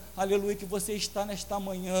embarcação, aleluia, que você está nesta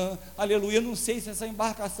manhã, aleluia, eu não sei se essa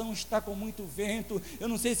embarcação está com muito vento, eu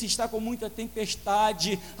não sei se está com muita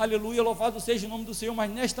tempestade, aleluia, louvado seja o nome do Senhor, mas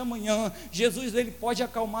nesta manhã, Jesus, Ele pode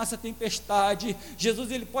acalmar essa tempestade, Jesus,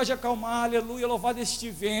 Ele pode acalmar, aleluia, louvado este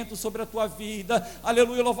vento sobre a tua vida,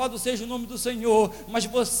 aleluia, louvado seja o nome do Senhor, mas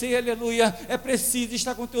você, aleluia, é preciso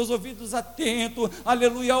estar com teus ouvidos atento,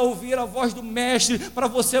 aleluia, a ouvir a voz do mestre, para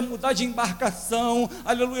você mudar de embarcação,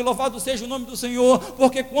 aleluia, louvado seja o nome do Senhor,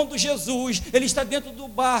 porque quando Jesus, Ele está dentro do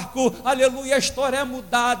barco, aleluia, a história é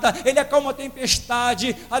mudada, Ele acalma a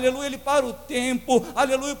tempestade, aleluia, Ele para o tempo,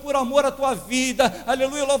 aleluia, por amor à tua vida,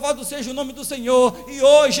 aleluia, louvado seja o nome do Senhor, e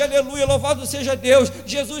hoje, aleluia, louvado seja Deus,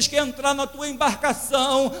 Jesus quer entrar na tua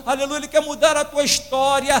embarcação, aleluia, Ele quer mudar a tua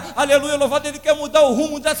história, aleluia, louvado, Ele quer mudar o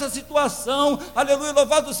rumo dessa situação, aleluia,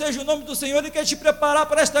 louvado seja o nome do Senhor, Ele quer te preparar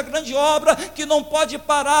para esta grande obra, que não pode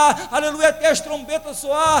parar, aleluia, até as trombetas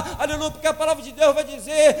soar, aleluia, porque a palavra de Deus vai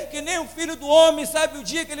dizer, que nem o Filho do Homem sabe o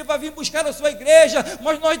dia que Ele vai vir buscar a sua igreja,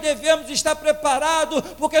 mas nós devemos estar preparados,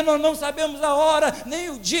 porque nós não sabemos a hora, nem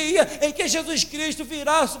o dia, em que Jesus Cristo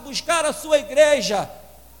virá buscar a sua igreja,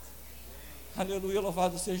 aleluia,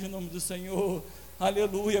 louvado seja o nome do Senhor,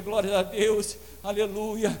 aleluia, glória a Deus,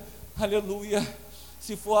 aleluia, aleluia,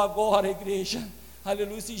 se for agora, igreja,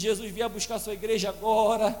 aleluia, se Jesus vier buscar a sua igreja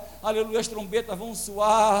agora, aleluia, as trombetas vão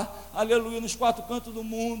soar, aleluia, nos quatro cantos do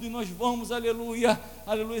mundo, e nós vamos, aleluia,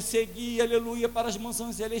 aleluia, seguir, aleluia, para as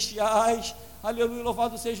mansões celestiais, aleluia,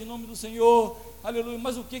 louvado seja o nome do Senhor, aleluia,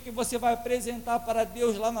 mas o que você vai apresentar para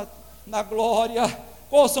Deus lá na glória?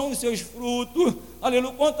 Quais são os seus frutos?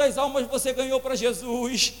 Aleluia, quantas almas você ganhou para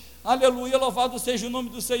Jesus? Aleluia, louvado seja o nome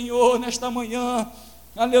do Senhor nesta manhã,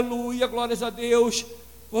 aleluia, glórias a Deus,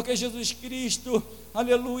 porque Jesus Cristo,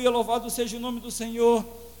 aleluia, louvado seja o nome do Senhor,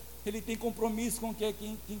 Ele tem compromisso com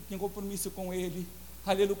quem tem compromisso com Ele,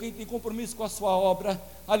 aleluia, quem tem compromisso com a sua obra,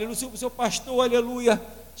 aleluia, se o seu pastor, aleluia,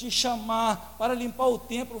 te chamar para limpar o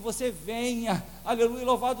templo, você venha, aleluia,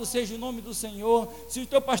 louvado seja o nome do Senhor. Se o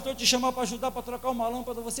teu pastor te chamar para ajudar, para trocar uma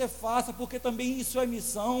lâmpada, você faça, porque também isso é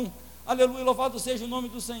missão, aleluia, louvado seja o nome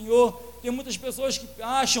do Senhor. Tem muitas pessoas que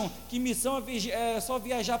acham que missão é só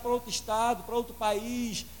viajar para outro estado, para outro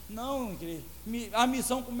país. Não, igreja, a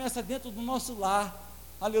missão começa dentro do nosso lar,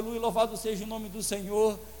 aleluia, louvado seja o nome do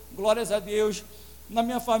Senhor, glórias a Deus. Na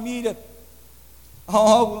minha família, há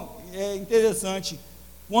algo interessante.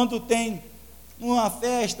 Quando tem uma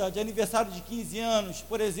festa de aniversário de 15 anos,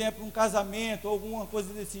 por exemplo, um casamento, alguma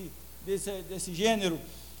coisa desse gênero,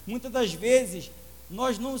 muitas das vezes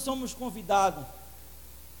nós não somos convidados,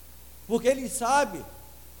 porque ele sabe,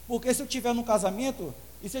 porque se eu estiver no casamento,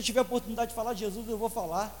 e se eu tiver a oportunidade de falar de Jesus, eu vou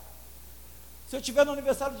falar. Se eu estiver no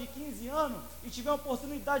aniversário de 15 anos, e tiver a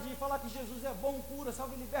oportunidade de falar que Jesus é bom, cura,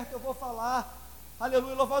 salva e liberta, eu vou falar.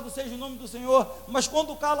 Aleluia, louvado seja o nome do Senhor. Mas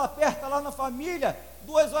quando o calo aperta lá na família,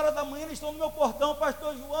 2 horas da manhã eles estão no meu portão: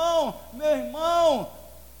 pastor João, meu irmão,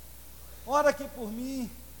 ora aqui por mim,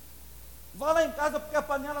 vá lá em casa porque a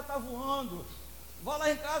panela está voando, vá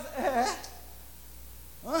lá em casa,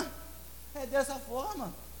 é dessa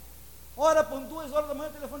forma, ora por 2 horas da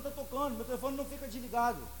manhã o telefone está tocando, meu telefone não fica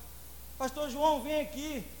desligado, pastor João, vem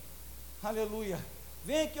aqui, aleluia,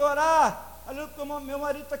 vem aqui orar, aleluia, porque meu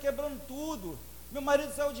marido está quebrando tudo, meu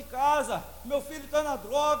marido saiu de casa, meu filho está na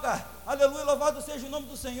droga, aleluia, louvado seja o nome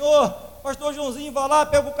do Senhor. Pastor Joãozinho, vai lá,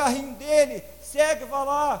 pega o carrinho dele, segue, vai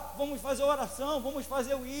lá, vamos fazer oração, vamos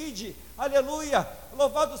fazer o ID, aleluia,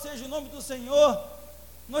 louvado seja o nome do Senhor.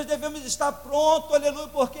 Nós devemos estar prontos, aleluia,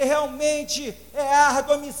 porque realmente é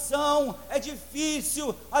árdua a missão, é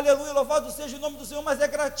difícil, aleluia, louvado seja o nome do Senhor, mas é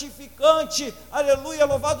gratificante, aleluia,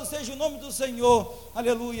 louvado seja o nome do Senhor,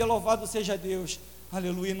 aleluia, louvado seja Deus,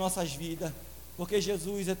 aleluia, em nossas vidas. Porque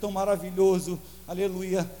Jesus é tão maravilhoso,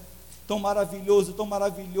 aleluia, tão maravilhoso,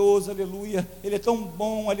 aleluia, Ele é tão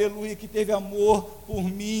bom, aleluia, que teve amor por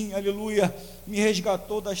mim, aleluia, me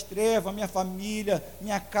resgatou das trevas, minha família,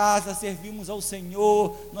 minha casa, servimos ao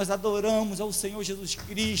Senhor, nós adoramos ao Senhor Jesus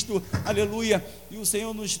Cristo, aleluia, e o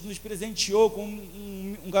Senhor nos presenteou com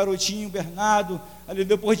um garotinho, Bernardo, aleluia,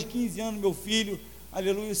 depois de 15 anos, meu filho,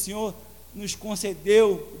 aleluia, o Senhor nos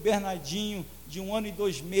concedeu o Bernardinho, de 1 ano e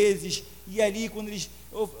 2 meses, e ali quando eles,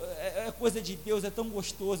 é coisa de Deus, é tão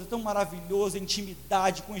gostoso, é tão maravilhoso, a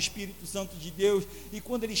intimidade com o Espírito Santo de Deus, e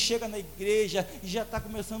quando ele chega na igreja, e já está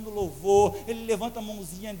começando o louvor, ele levanta a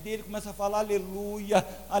mãozinha dele, começa a falar aleluia,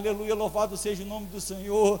 aleluia, louvado seja o nome do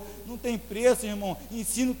Senhor, não tem preço, irmão,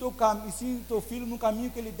 ensina o teu filho no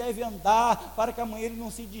caminho que ele deve andar, para que amanhã ele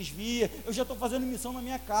não se desvie. Eu já estou fazendo missão na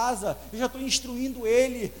minha casa, eu já estou instruindo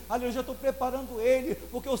ele, aleluia, eu já estou preparando ele,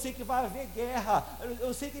 porque eu sei que vai haver guerra,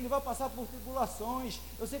 eu sei que ele vai passar por tribulações,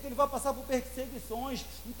 eu sei que ele vai passar por perseguições,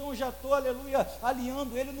 então eu já estou, aleluia,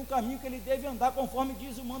 alinhando ele no caminho que ele deve andar, conforme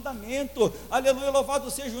diz o mandamento, aleluia,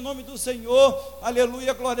 louvado seja o nome do Senhor,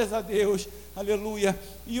 aleluia, glórias a Deus, aleluia.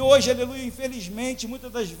 E hoje, aleluia, infelizmente,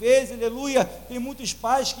 muitas das vezes, aleluia, tem muitos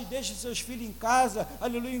pais que deixam seus filhos em casa,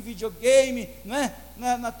 aleluia, em videogame, né,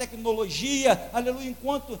 na tecnologia, aleluia,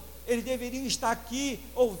 enquanto eles deveriam estar aqui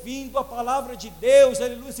ouvindo a palavra de Deus,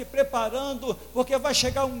 aleluia, se preparando, porque vai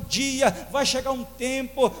chegar um dia, vai chegar um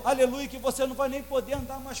tempo, aleluia, que você não vai nem poder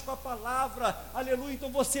andar mais com a palavra, aleluia,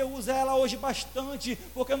 então você usa ela hoje bastante,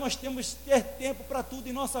 porque nós temos que ter tempo para tudo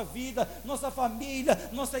em nossa vida, nossa família,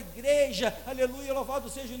 nossa igreja, aleluia, louvado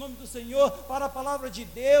seja o nome do Senhor, para a palavra de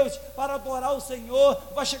Deus, para adorar o Senhor.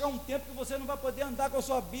 Vai chegar um tempo que você não vai poder andar com a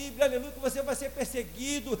sua Bíblia, aleluia, que você vai ser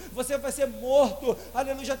perseguido, você vai ser morto,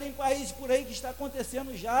 aleluia, já tem país por aí que está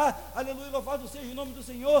acontecendo já, aleluia, louvado seja o nome do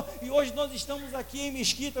Senhor, e hoje nós estamos aqui em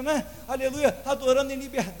Mesquita, né, aleluia, adorando em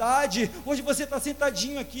liberdade. Hoje você está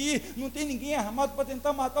sentadinho aqui, não tem ninguém armado para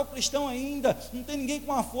tentar matar o cristão ainda, não tem ninguém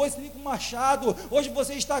com uma foice, nem com um machado. Hoje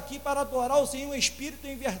você está aqui para adorar o Senhor em espírito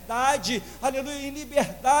e em verdade, aleluia, em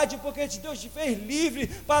liberdade, porque Deus te fez livre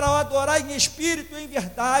para adorar em espírito e em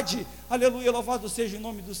verdade, aleluia, louvado seja o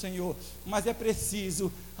nome do Senhor. Mas é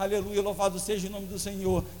preciso, aleluia, louvado seja o nome do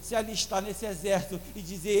Senhor, se alistar nesse exército e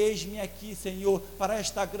dizer: eis-me aqui, Senhor, para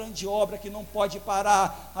esta grande obra que não pode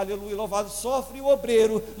parar, aleluia, louvado. Sofre o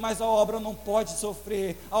obreiro, mas a obra não pode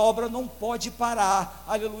sofrer, a obra não pode parar,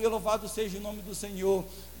 aleluia, louvado seja o nome do Senhor,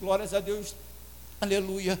 glórias a Deus,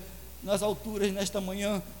 aleluia, nas alturas nesta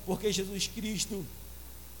manhã, porque Jesus Cristo,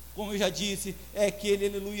 como eu já disse, é aquele,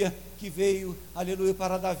 aleluia, que veio, aleluia,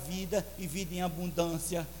 para dar vida e vida em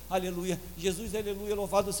abundância, aleluia. Jesus, aleluia,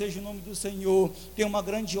 louvado seja o nome do Senhor. Tem uma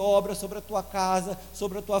grande obra sobre a tua casa,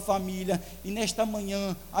 sobre a tua família, e nesta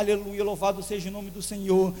manhã, aleluia, louvado seja o nome do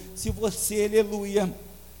Senhor. Se você, aleluia,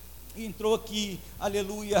 entrou aqui,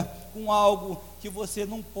 aleluia, com algo que você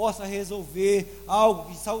não possa resolver, algo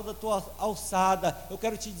que saiu da tua alçada, eu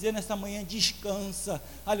quero te dizer nesta manhã, descansa,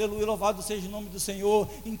 aleluia, louvado seja o nome do Senhor,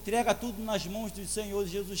 entrega tudo nas mãos do Senhor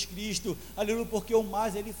Jesus Cristo, aleluia, porque o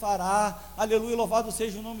mais Ele fará, aleluia, louvado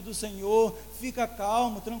seja o nome do Senhor. Fica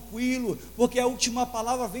calmo, tranquilo, porque a última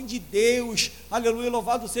palavra vem de Deus, aleluia,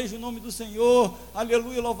 louvado seja o nome do Senhor,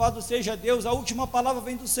 aleluia, louvado seja Deus. A última palavra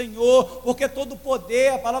vem do Senhor, porque todo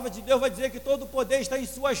poder, a palavra de Deus vai dizer que todo poder está em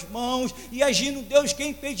suas mãos, e agindo Deus,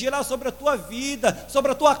 quem impedirá sobre a tua vida,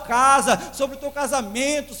 sobre a tua casa, sobre o teu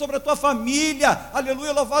casamento, sobre a tua família,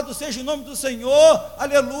 aleluia, louvado seja o nome do Senhor,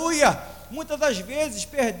 aleluia. Muitas das vezes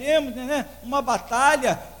perdemos, né, uma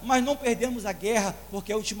batalha, mas não perdemos a guerra,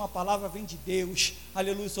 porque a última palavra vem de Deus,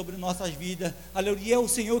 aleluia, sobre nossas vidas, aleluia, e é o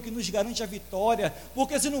Senhor que nos garante a vitória,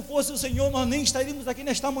 porque se não fosse o Senhor, nós nem estaríamos aqui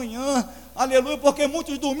nesta manhã, aleluia, porque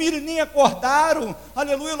muitos dormiram e nem acordaram,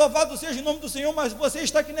 aleluia, louvado seja o nome do Senhor, mas você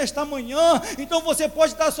está aqui nesta manhã, então você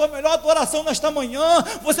pode dar a sua melhor adoração nesta manhã,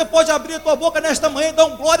 você pode abrir a tua boca nesta manhã e dar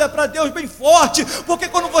um glória para Deus bem forte, porque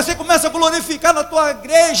quando você começa a glorificar na tua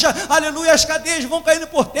igreja, aleluia, as cadeias vão caindo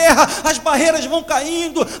por terra, as barreiras vão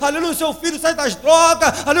caindo, aleluia, o seu filho sai das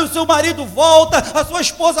drogas, aleluia, o seu marido volta, a sua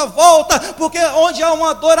esposa volta, porque onde há um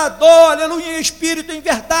adorador, aleluia, em espírito, em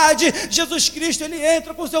verdade, Jesus Cristo, Ele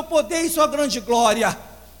entra com o seu poder e sua grande glória,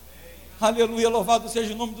 aleluia, louvado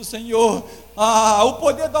seja o nome do Senhor. O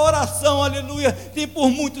poder da oração, aleluia, tem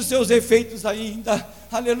por muitos seus efeitos ainda,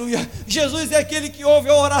 aleluia. Jesus é aquele que ouve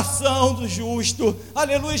a oração do justo,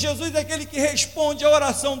 aleluia. Jesus é aquele que responde a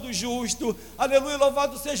oração do justo, aleluia,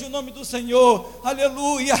 louvado seja o nome do Senhor,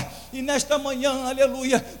 aleluia. E nesta manhã,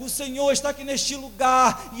 aleluia, o Senhor está aqui neste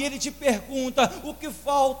lugar, e Ele te pergunta, o que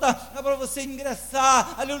falta para você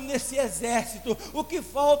ingressar, aleluia, nesse exército, o que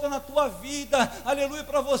falta na tua vida, aleluia,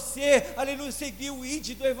 para você, aleluia, seguir o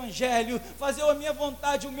ide do Evangelho, fazer a minha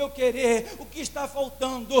vontade, o meu querer, o que está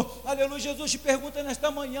faltando, aleluia. Jesus te pergunta nesta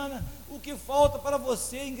manhã, o que falta para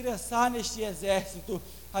você ingressar neste exército,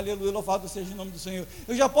 aleluia, louvado seja o nome do Senhor.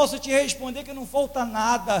 Eu já posso te responder que não falta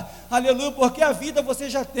nada, aleluia, porque a vida você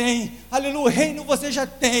já tem, aleluia, o reino você já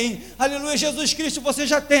tem, aleluia, Jesus Cristo você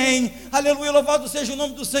já tem, aleluia, louvado seja o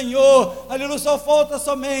nome do Senhor, aleluia, só falta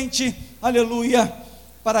somente, aleluia,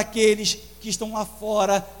 para aqueles que estão lá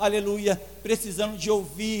fora, aleluia, precisando de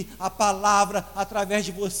ouvir a palavra através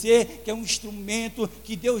de você, que é um instrumento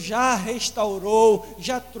que Deus já restaurou,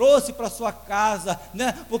 já trouxe para a sua casa,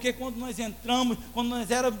 né? Porque quando nós entramos, quando nós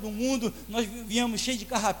éramos no mundo, nós vivíamos cheio de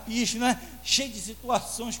carrapicho, né? Cheio de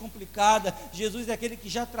situações complicadas. Jesus é aquele que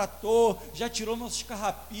já tratou, já tirou nossos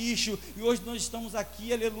carrapichos, e hoje nós estamos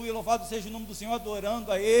aqui, aleluia, louvado seja o nome do Senhor,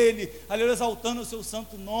 adorando a Ele, aleluia, exaltando o seu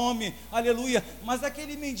santo nome, aleluia. Mas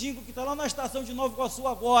aquele mendigo que está lá na estação de Nova Iguaçu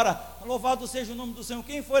agora, louvado seja o nome do Senhor,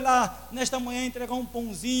 quem foi lá nesta manhã entregar um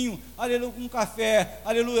pãozinho, aleluia, com um café,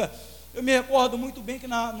 aleluia. Eu me recordo muito bem que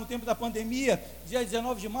no tempo da pandemia, dia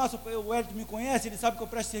 19 de março, o Wellington me conhece, ele sabe que eu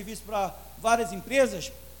presto serviço para várias empresas,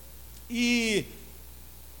 e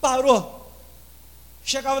parou,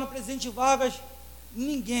 chegava no Presidente Vargas,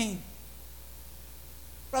 ninguém,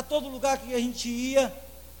 para todo lugar que a gente ia,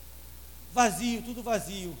 vazio, tudo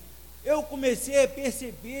vazio. Eu comecei a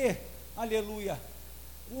perceber, aleluia,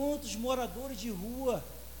 quantos moradores de rua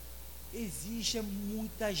existe,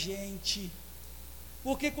 muita gente,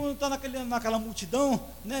 porque quando está naquela multidão,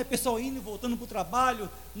 né, pessoal indo e voltando para o trabalho,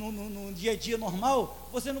 no dia a dia normal,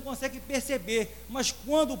 você não consegue perceber, mas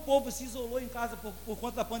quando o povo se isolou em casa por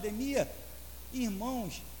conta da pandemia,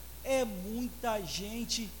 irmãos, é muita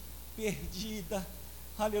gente perdida,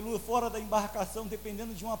 aleluia, fora da embarcação,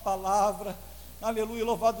 dependendo de uma palavra, aleluia,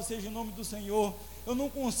 louvado seja o nome do Senhor. Eu não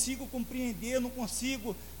consigo compreender, eu não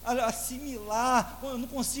consigo assimilar, eu não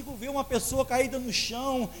consigo ver uma pessoa caída no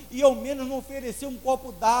chão e ao menos não oferecer um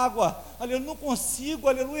copo d'água, aleluia, não consigo,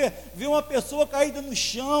 aleluia, ver uma pessoa caída no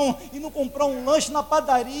chão e não comprar um lanche na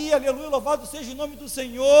padaria, aleluia, louvado seja o nome do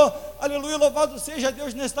Senhor, aleluia, louvado seja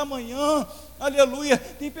Deus nesta manhã, aleluia.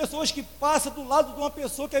 Tem pessoas que passam do lado de uma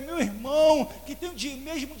pessoa que é meu irmão, que tem o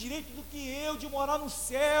mesmo direito do que eu, de morar no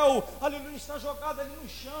céu, aleluia, está jogado ali no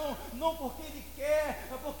chão, não porque ele quer,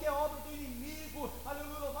 é porque é obra do inimigo,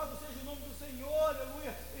 aleluia, louvado seja o nome do Senhor,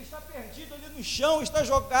 aleluia, ele está perdido ali no chão, está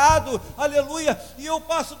jogado, aleluia, e eu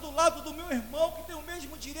passo do lado do meu irmão, que tem o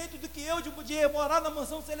mesmo direito do que eu de morar na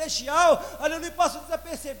mansão celestial, aleluia, passo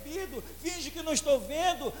desapercebido, finge que não estou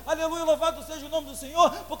vendo, aleluia, louvado seja o nome do Senhor,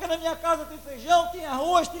 porque na minha casa tem feijão, tem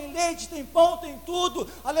arroz, tem leite, tem pão, tem tudo,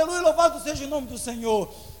 aleluia, louvado seja o nome do Senhor,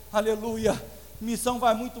 aleluia. Missão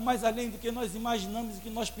vai muito mais além do que nós imaginamos e que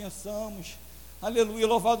nós pensamos. Aleluia,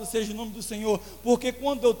 louvado seja o nome do Senhor, porque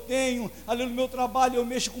quando eu tenho, aleluia, meu trabalho, eu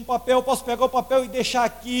mexo com papel, eu posso pegar o papel e deixar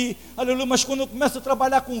aqui, aleluia, mas quando eu começo a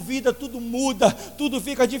trabalhar com vida, tudo muda, tudo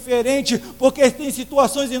fica diferente, porque tem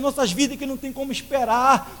situações em nossas vidas que não tem como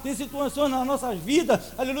esperar, tem situações nas nossas vidas,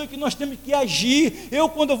 aleluia, que nós temos que agir. Eu,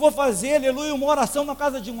 quando eu vou fazer, aleluia, uma oração na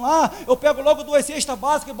casa de um lar, eu pego logo 2 cestas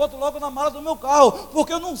básicas e boto logo na mala do meu carro,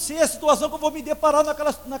 porque eu não sei a situação que eu vou me deparar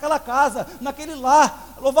naquela casa, naquele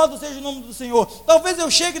lar, louvado seja o nome do Senhor. Talvez eu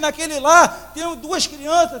chegue naquele lá, tenho 2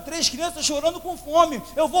 crianças, 3 crianças chorando com fome.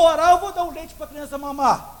 Eu vou orar, eu vou dar o leite para a criança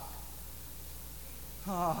mamar.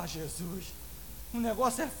 Ah, Jesus, o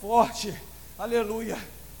negócio é forte, aleluia,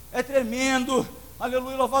 é tremendo,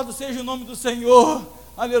 aleluia, louvado seja o nome do Senhor.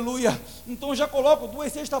 Aleluia, então já coloco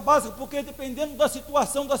 2 cestas básicas, porque dependendo da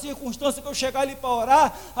situação, da circunstância que eu chegar ali para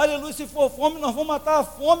orar, aleluia, se for fome, nós vamos matar a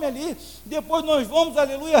fome ali, depois nós vamos,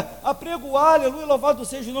 aleluia, apregoar, aleluia, louvado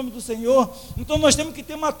seja o nome do Senhor. Então nós temos que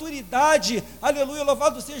ter maturidade, aleluia,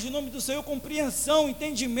 louvado seja o nome do Senhor, compreensão,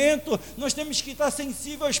 entendimento, nós temos que estar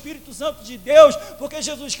sensível ao Espírito Santo de Deus, porque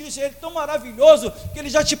Jesus Cristo, Ele é tão maravilhoso, que Ele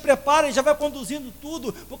já te prepara, Ele já vai conduzindo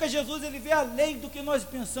tudo, porque Jesus, Ele vê além do que nós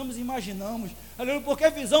pensamos e imaginamos, aleluia, porque a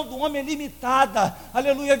visão do homem é limitada,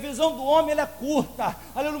 aleluia, a visão do homem ela é curta,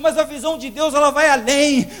 aleluia, mas a visão de Deus ela vai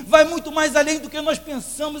além, vai muito mais além do que nós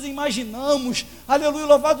pensamos e imaginamos, aleluia,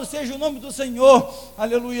 louvado seja o nome do Senhor,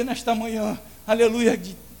 aleluia, nesta manhã, aleluia,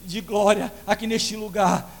 de glória aqui neste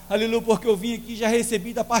lugar, aleluia, porque eu vim aqui já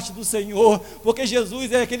recebi da parte do Senhor, porque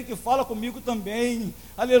Jesus é aquele que fala comigo também,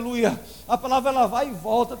 aleluia, a palavra ela vai e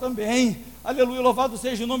volta também, aleluia, louvado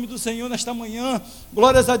seja o nome do Senhor nesta manhã,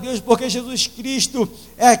 glórias a Deus, porque Jesus Cristo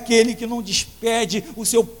é aquele que não despede o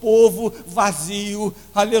seu povo vazio,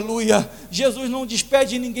 aleluia, Jesus não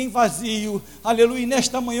despede ninguém vazio, aleluia, e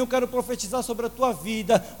nesta manhã eu quero profetizar sobre a tua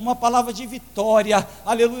vida, uma palavra de vitória,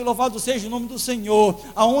 aleluia, louvado seja o nome do Senhor,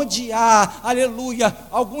 aonde há, aleluia,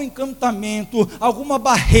 algum encantamento, alguma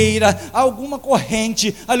barreira, alguma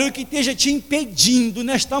corrente, aleluia, que esteja te impedindo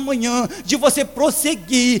nesta manhã, de você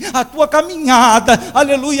prosseguir a tua caminhada,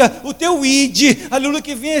 aleluia, o teu ide, aleluia,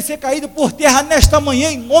 que venha ser caído por terra nesta manhã,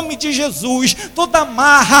 em nome de Jesus, toda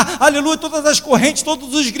amarra, aleluia, todas as correntes,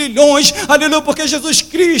 todos os grilhões, aleluia, porque Jesus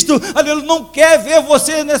Cristo, aleluia, não quer ver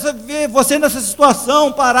você nessa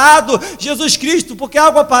situação, parado, Jesus Cristo, porque a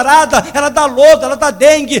água parada, ela dá lodo, ela dá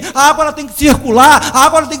dengue, a água ela tem que circular, a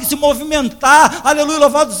água ela tem que se movimentar, aleluia,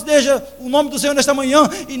 louvado seja o nome do Senhor nesta manhã,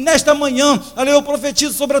 e nesta manhã, aleluia, eu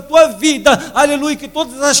profetizo sobre a tua vida, aleluia, que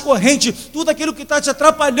todas as correntes, tudo aquilo que está te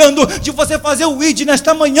atrapalhando, de você fazer o ID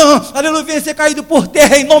nesta manhã, aleluia, venha ser caído por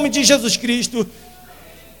terra, em nome de Jesus Cristo,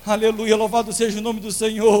 aleluia, louvado seja o nome do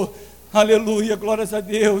Senhor, aleluia, glórias a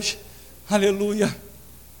Deus, aleluia,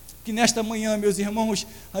 que nesta manhã, meus irmãos,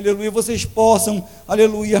 aleluia, vocês possam,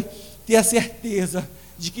 aleluia, ter a certeza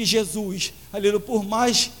de que Jesus, aleluia, por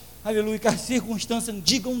mais, aleluia, que as circunstâncias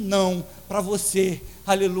digam não para você,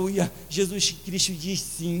 aleluia, Jesus Cristo diz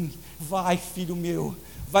sim, vai filho meu,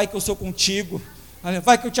 vai que eu sou contigo,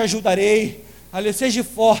 vai que eu te ajudarei, aleluia, seja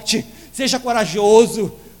forte, seja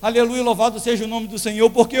corajoso, aleluia, louvado seja o nome do Senhor,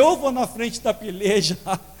 porque eu vou na frente da peleja,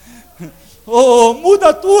 oh,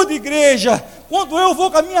 muda tudo, igreja, quando eu vou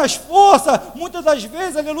com as minhas forças, muitas das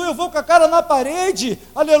vezes, aleluia, eu vou com a cara na parede,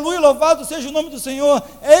 aleluia, louvado seja o nome do Senhor,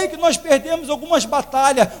 é aí que nós perdemos algumas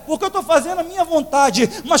batalhas, porque eu estou fazendo a minha vontade,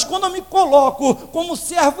 mas quando eu me coloco como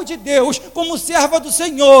servo de Deus, como serva do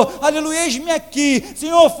Senhor, aleluia, eis-me aqui,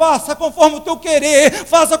 Senhor, faça conforme o teu querer,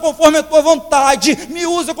 faça conforme a tua vontade, me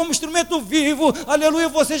usa como instrumento vivo, aleluia,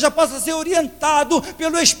 você já passa a ser orientado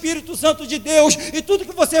pelo Espírito Santo de Deus, e tudo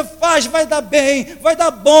que você faz vai dar bem, vai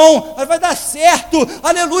dar bom, vai dar certo,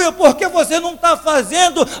 aleluia, porque você não está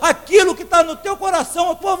fazendo aquilo que está no teu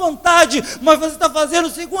coração, a tua vontade, mas você está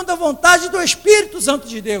fazendo segundo a vontade do Espírito Santo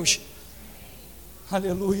de Deus,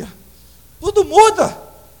 aleluia, tudo muda,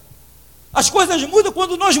 as coisas mudam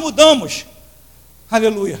quando nós mudamos,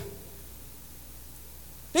 aleluia,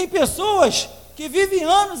 tem pessoas que vivem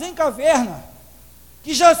anos em caverna,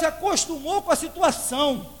 que já se acostumou com a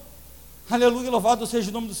situação, aleluia, louvado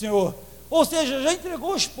seja o nome do Senhor, ou seja, já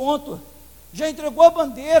entregou os pontos, já entregou a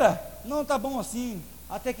bandeira, não está bom assim,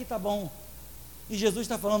 até que está bom, e Jesus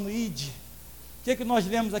está falando, ide, o que nós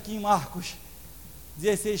lemos aqui em Marcos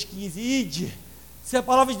 16:15, ide, se a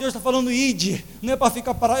palavra de Deus está falando ide, não é para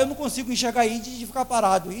ficar parado, eu não consigo enxergar ide de ficar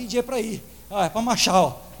parado, ide é para ir, É para marchar,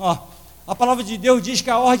 ó. A palavra de Deus diz que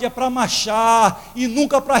a ordem é para marchar e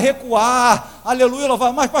nunca para recuar. Aleluia,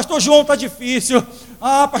 louvado. Mas pastor João está difícil.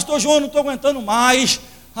 Pastor João, eu não estou aguentando mais.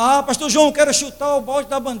 Pastor João, eu quero chutar o balde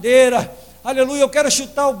da bandeira. Aleluia, eu quero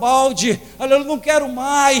chutar o balde. Aleluia, não quero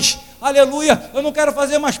mais. Aleluia, eu não quero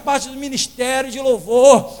fazer mais parte do ministério de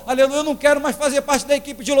louvor. Aleluia, eu não quero mais fazer parte da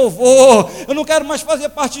equipe de louvor. Eu não quero mais fazer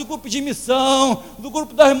parte do grupo de missão, do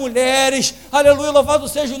grupo das mulheres. Aleluia, louvado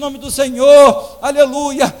seja o nome do Senhor.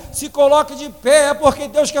 Aleluia, se coloque de pé, porque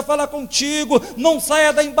Deus quer falar contigo. Não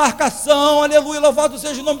saia da embarcação. Aleluia, louvado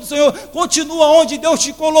seja o nome do Senhor. Continua onde Deus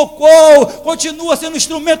te colocou. Continua sendo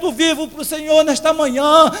instrumento vivo para o Senhor nesta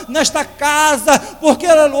manhã, nesta casa,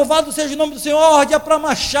 porque louvado seja o nome do Senhor. A ordem é para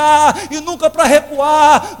marchar e nunca para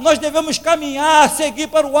recuar. Nós devemos caminhar, seguir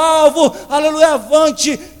para o alvo, aleluia,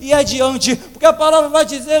 avante e adiante, porque a palavra vai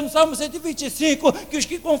dizer no Salmo 125, que os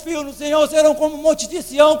que confiam no Senhor serão como um monte de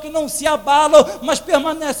Sião, que não se abalam, mas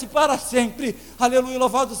permanece para sempre. Aleluia,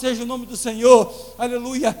 louvado seja o nome do Senhor.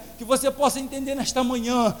 Aleluia, que você possa entender nesta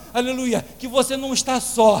manhã, aleluia, que você não está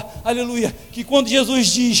só, aleluia, que quando Jesus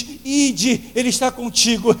diz, ide, Ele está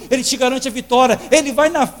contigo, Ele te garante a vitória, Ele vai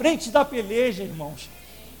na frente da peleja, irmãos.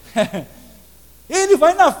 Ele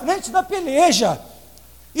vai na frente da peleja.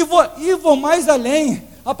 E vou mais além.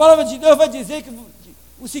 A palavra de Deus vai dizer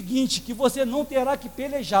o seguinte, que você não terá que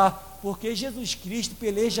pelejar, porque Jesus Cristo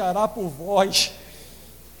pelejará por vós.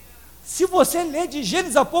 Se você ler de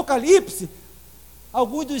Gênesis Apocalipse,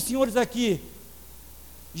 alguns dos senhores aqui,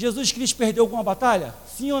 Jesus Cristo perdeu alguma batalha?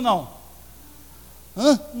 Sim ou não?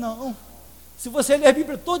 Não. Se você ler a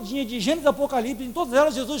Bíblia todinha de Gênesis Apocalipse, em todas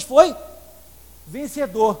elas Jesus foi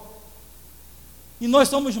vencedor. E nós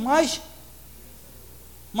somos mais,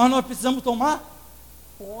 mas nós precisamos tomar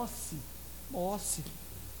posse.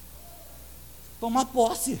 Tomar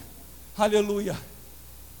posse. Aleluia.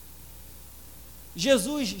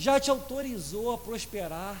 Jesus já te autorizou a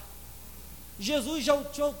prosperar. Jesus já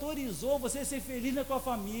te autorizou a você ser feliz na tua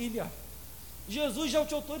família. Jesus já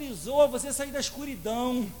te autorizou a você sair da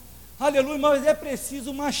escuridão. Aleluia, mas é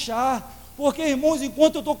preciso marchar. Porque, irmãos,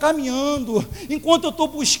 enquanto eu estou caminhando, enquanto eu estou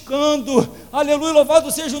buscando, aleluia, louvado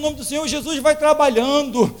seja o nome do Senhor, Jesus vai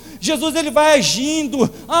trabalhando, Jesus Ele vai agindo.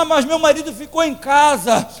 Mas meu marido ficou em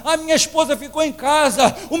casa, a minha esposa ficou em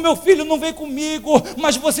casa, o meu filho não veio comigo,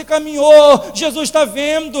 mas você caminhou, Jesus está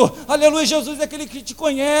vendo, aleluia, Jesus é aquele que te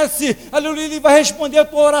conhece, aleluia, Ele vai responder a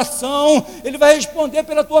tua oração, Ele vai responder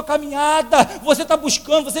pela tua caminhada, você está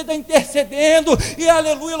buscando, você está intercedendo, e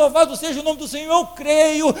aleluia, louvado seja o nome do Senhor, eu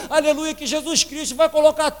creio, aleluia, que Jesus Cristo vai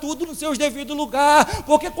colocar tudo no seu devido lugar,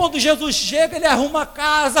 porque quando Jesus chega, Ele arruma a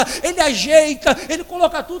casa, Ele ajeita, Ele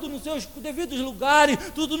coloca tudo nos seus devidos lugares,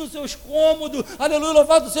 tudo nos seus cômodos, aleluia,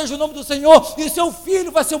 louvado seja o nome do Senhor, e seu filho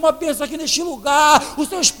vai ser uma bênção aqui neste lugar, o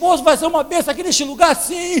seu esposo vai ser uma bênção aqui neste lugar,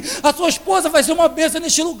 sim, a sua esposa vai ser uma bênção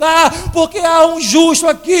neste lugar, porque há um justo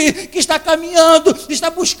aqui, que está caminhando, está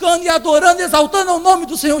buscando e adorando, exaltando o nome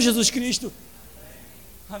do Senhor Jesus Cristo.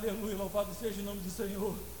 Aleluia, louvado seja o nome do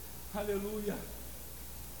Senhor. Aleluia,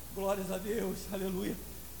 glórias a Deus, aleluia,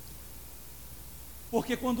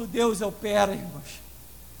 porque quando Deus opera, irmãos,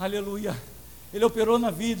 aleluia, Ele operou na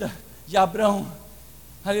vida de Abraão,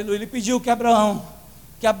 aleluia, Ele pediu que Abraão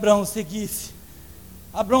seguisse,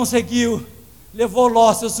 Abraão seguiu, levou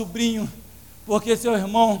Ló, seu sobrinho, porque seu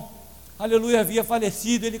irmão, aleluia, havia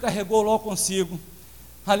falecido, ele carregou Ló consigo,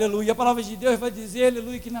 aleluia, a palavra de Deus vai dizer,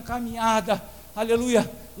 aleluia, que na caminhada, aleluia,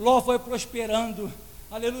 Ló foi prosperando,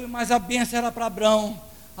 aleluia, mas a bênção era para Abraão,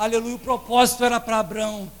 aleluia, o propósito era para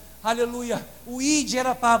Abraão, aleluia, o ide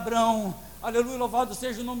era para Abraão, aleluia, louvado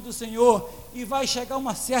seja o nome do Senhor, e vai chegar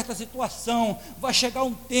uma certa situação, vai chegar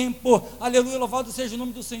um tempo, aleluia, louvado seja o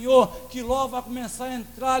nome do Senhor, que Ló vai começar a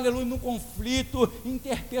entrar, aleluia, num conflito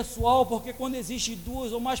interpessoal, porque quando existe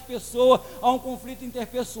duas ou mais pessoas, há um conflito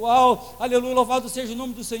interpessoal, aleluia, louvado seja o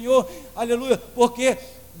nome do Senhor, aleluia, porque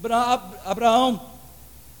Abraão,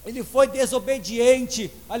 ele foi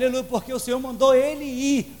desobediente, aleluia, porque o Senhor mandou ele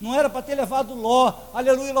ir, não era para ter levado Ló,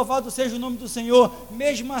 aleluia, louvado seja o nome do Senhor.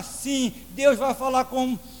 Mesmo assim, Deus vai falar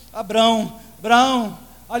com Abraão,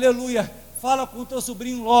 aleluia, fala com o teu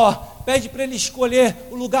sobrinho Ló, pede para ele escolher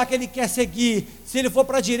o lugar que ele quer seguir, se ele for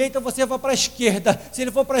para a direita, você vai para a esquerda, se ele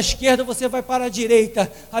for para a esquerda, você vai para a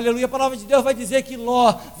direita, aleluia, a palavra de Deus vai dizer que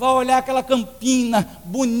Ló vai olhar aquela campina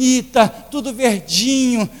bonita, tudo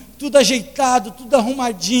verdinho, tudo ajeitado, tudo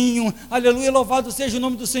arrumadinho, aleluia, louvado seja o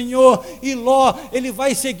nome do Senhor. E Ló, ele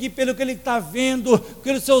vai seguir pelo que ele está vendo,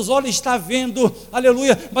 pelos seus olhos está vendo,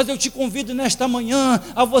 aleluia. Mas eu te convido nesta manhã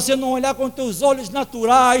a você não olhar com teus olhos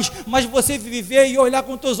naturais, mas você viver e olhar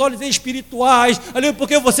com teus olhos espirituais, aleluia,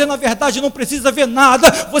 porque você na verdade não precisa ver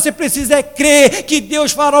nada, você precisa crer que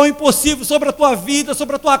Deus fará o impossível sobre a tua vida,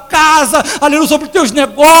 sobre a tua casa, aleluia, sobre os teus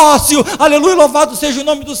negócios, aleluia, louvado seja o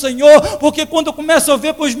nome do Senhor. Porque quando eu começo a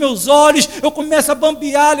ver com os meus olhos, eu começo a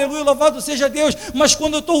bambear, aleluia, louvado seja Deus. Mas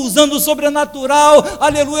quando eu estou usando o sobrenatural,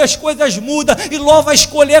 aleluia, as coisas mudam. E Ló vai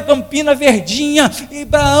escolher a campina verdinha, e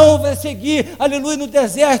Abraão vai seguir, aleluia, no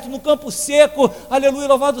deserto, no campo seco, aleluia,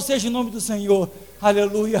 louvado seja o nome do Senhor,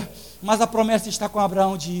 aleluia. Mas a promessa está com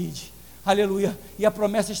Abraão de ir, aleluia, e a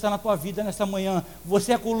promessa está na tua vida nesta manhã.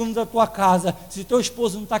 Você é a coluna da tua casa. Se teu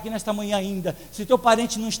esposo não está aqui nesta manhã ainda, se teu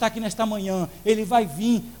parente não está aqui nesta manhã, ele vai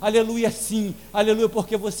vir, aleluia, sim, aleluia,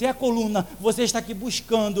 porque você é a coluna, você está aqui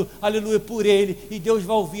buscando, aleluia, por ele, e Deus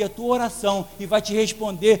vai ouvir a tua oração e vai te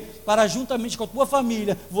responder, para juntamente com a tua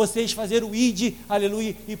família, vocês fazer o ide,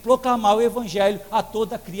 aleluia, e proclamar o evangelho a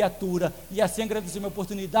toda criatura. E assim agradecer a minha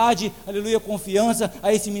oportunidade, aleluia, confiança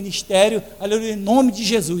a esse ministério, aleluia, em nome de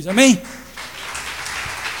Jesus, amém?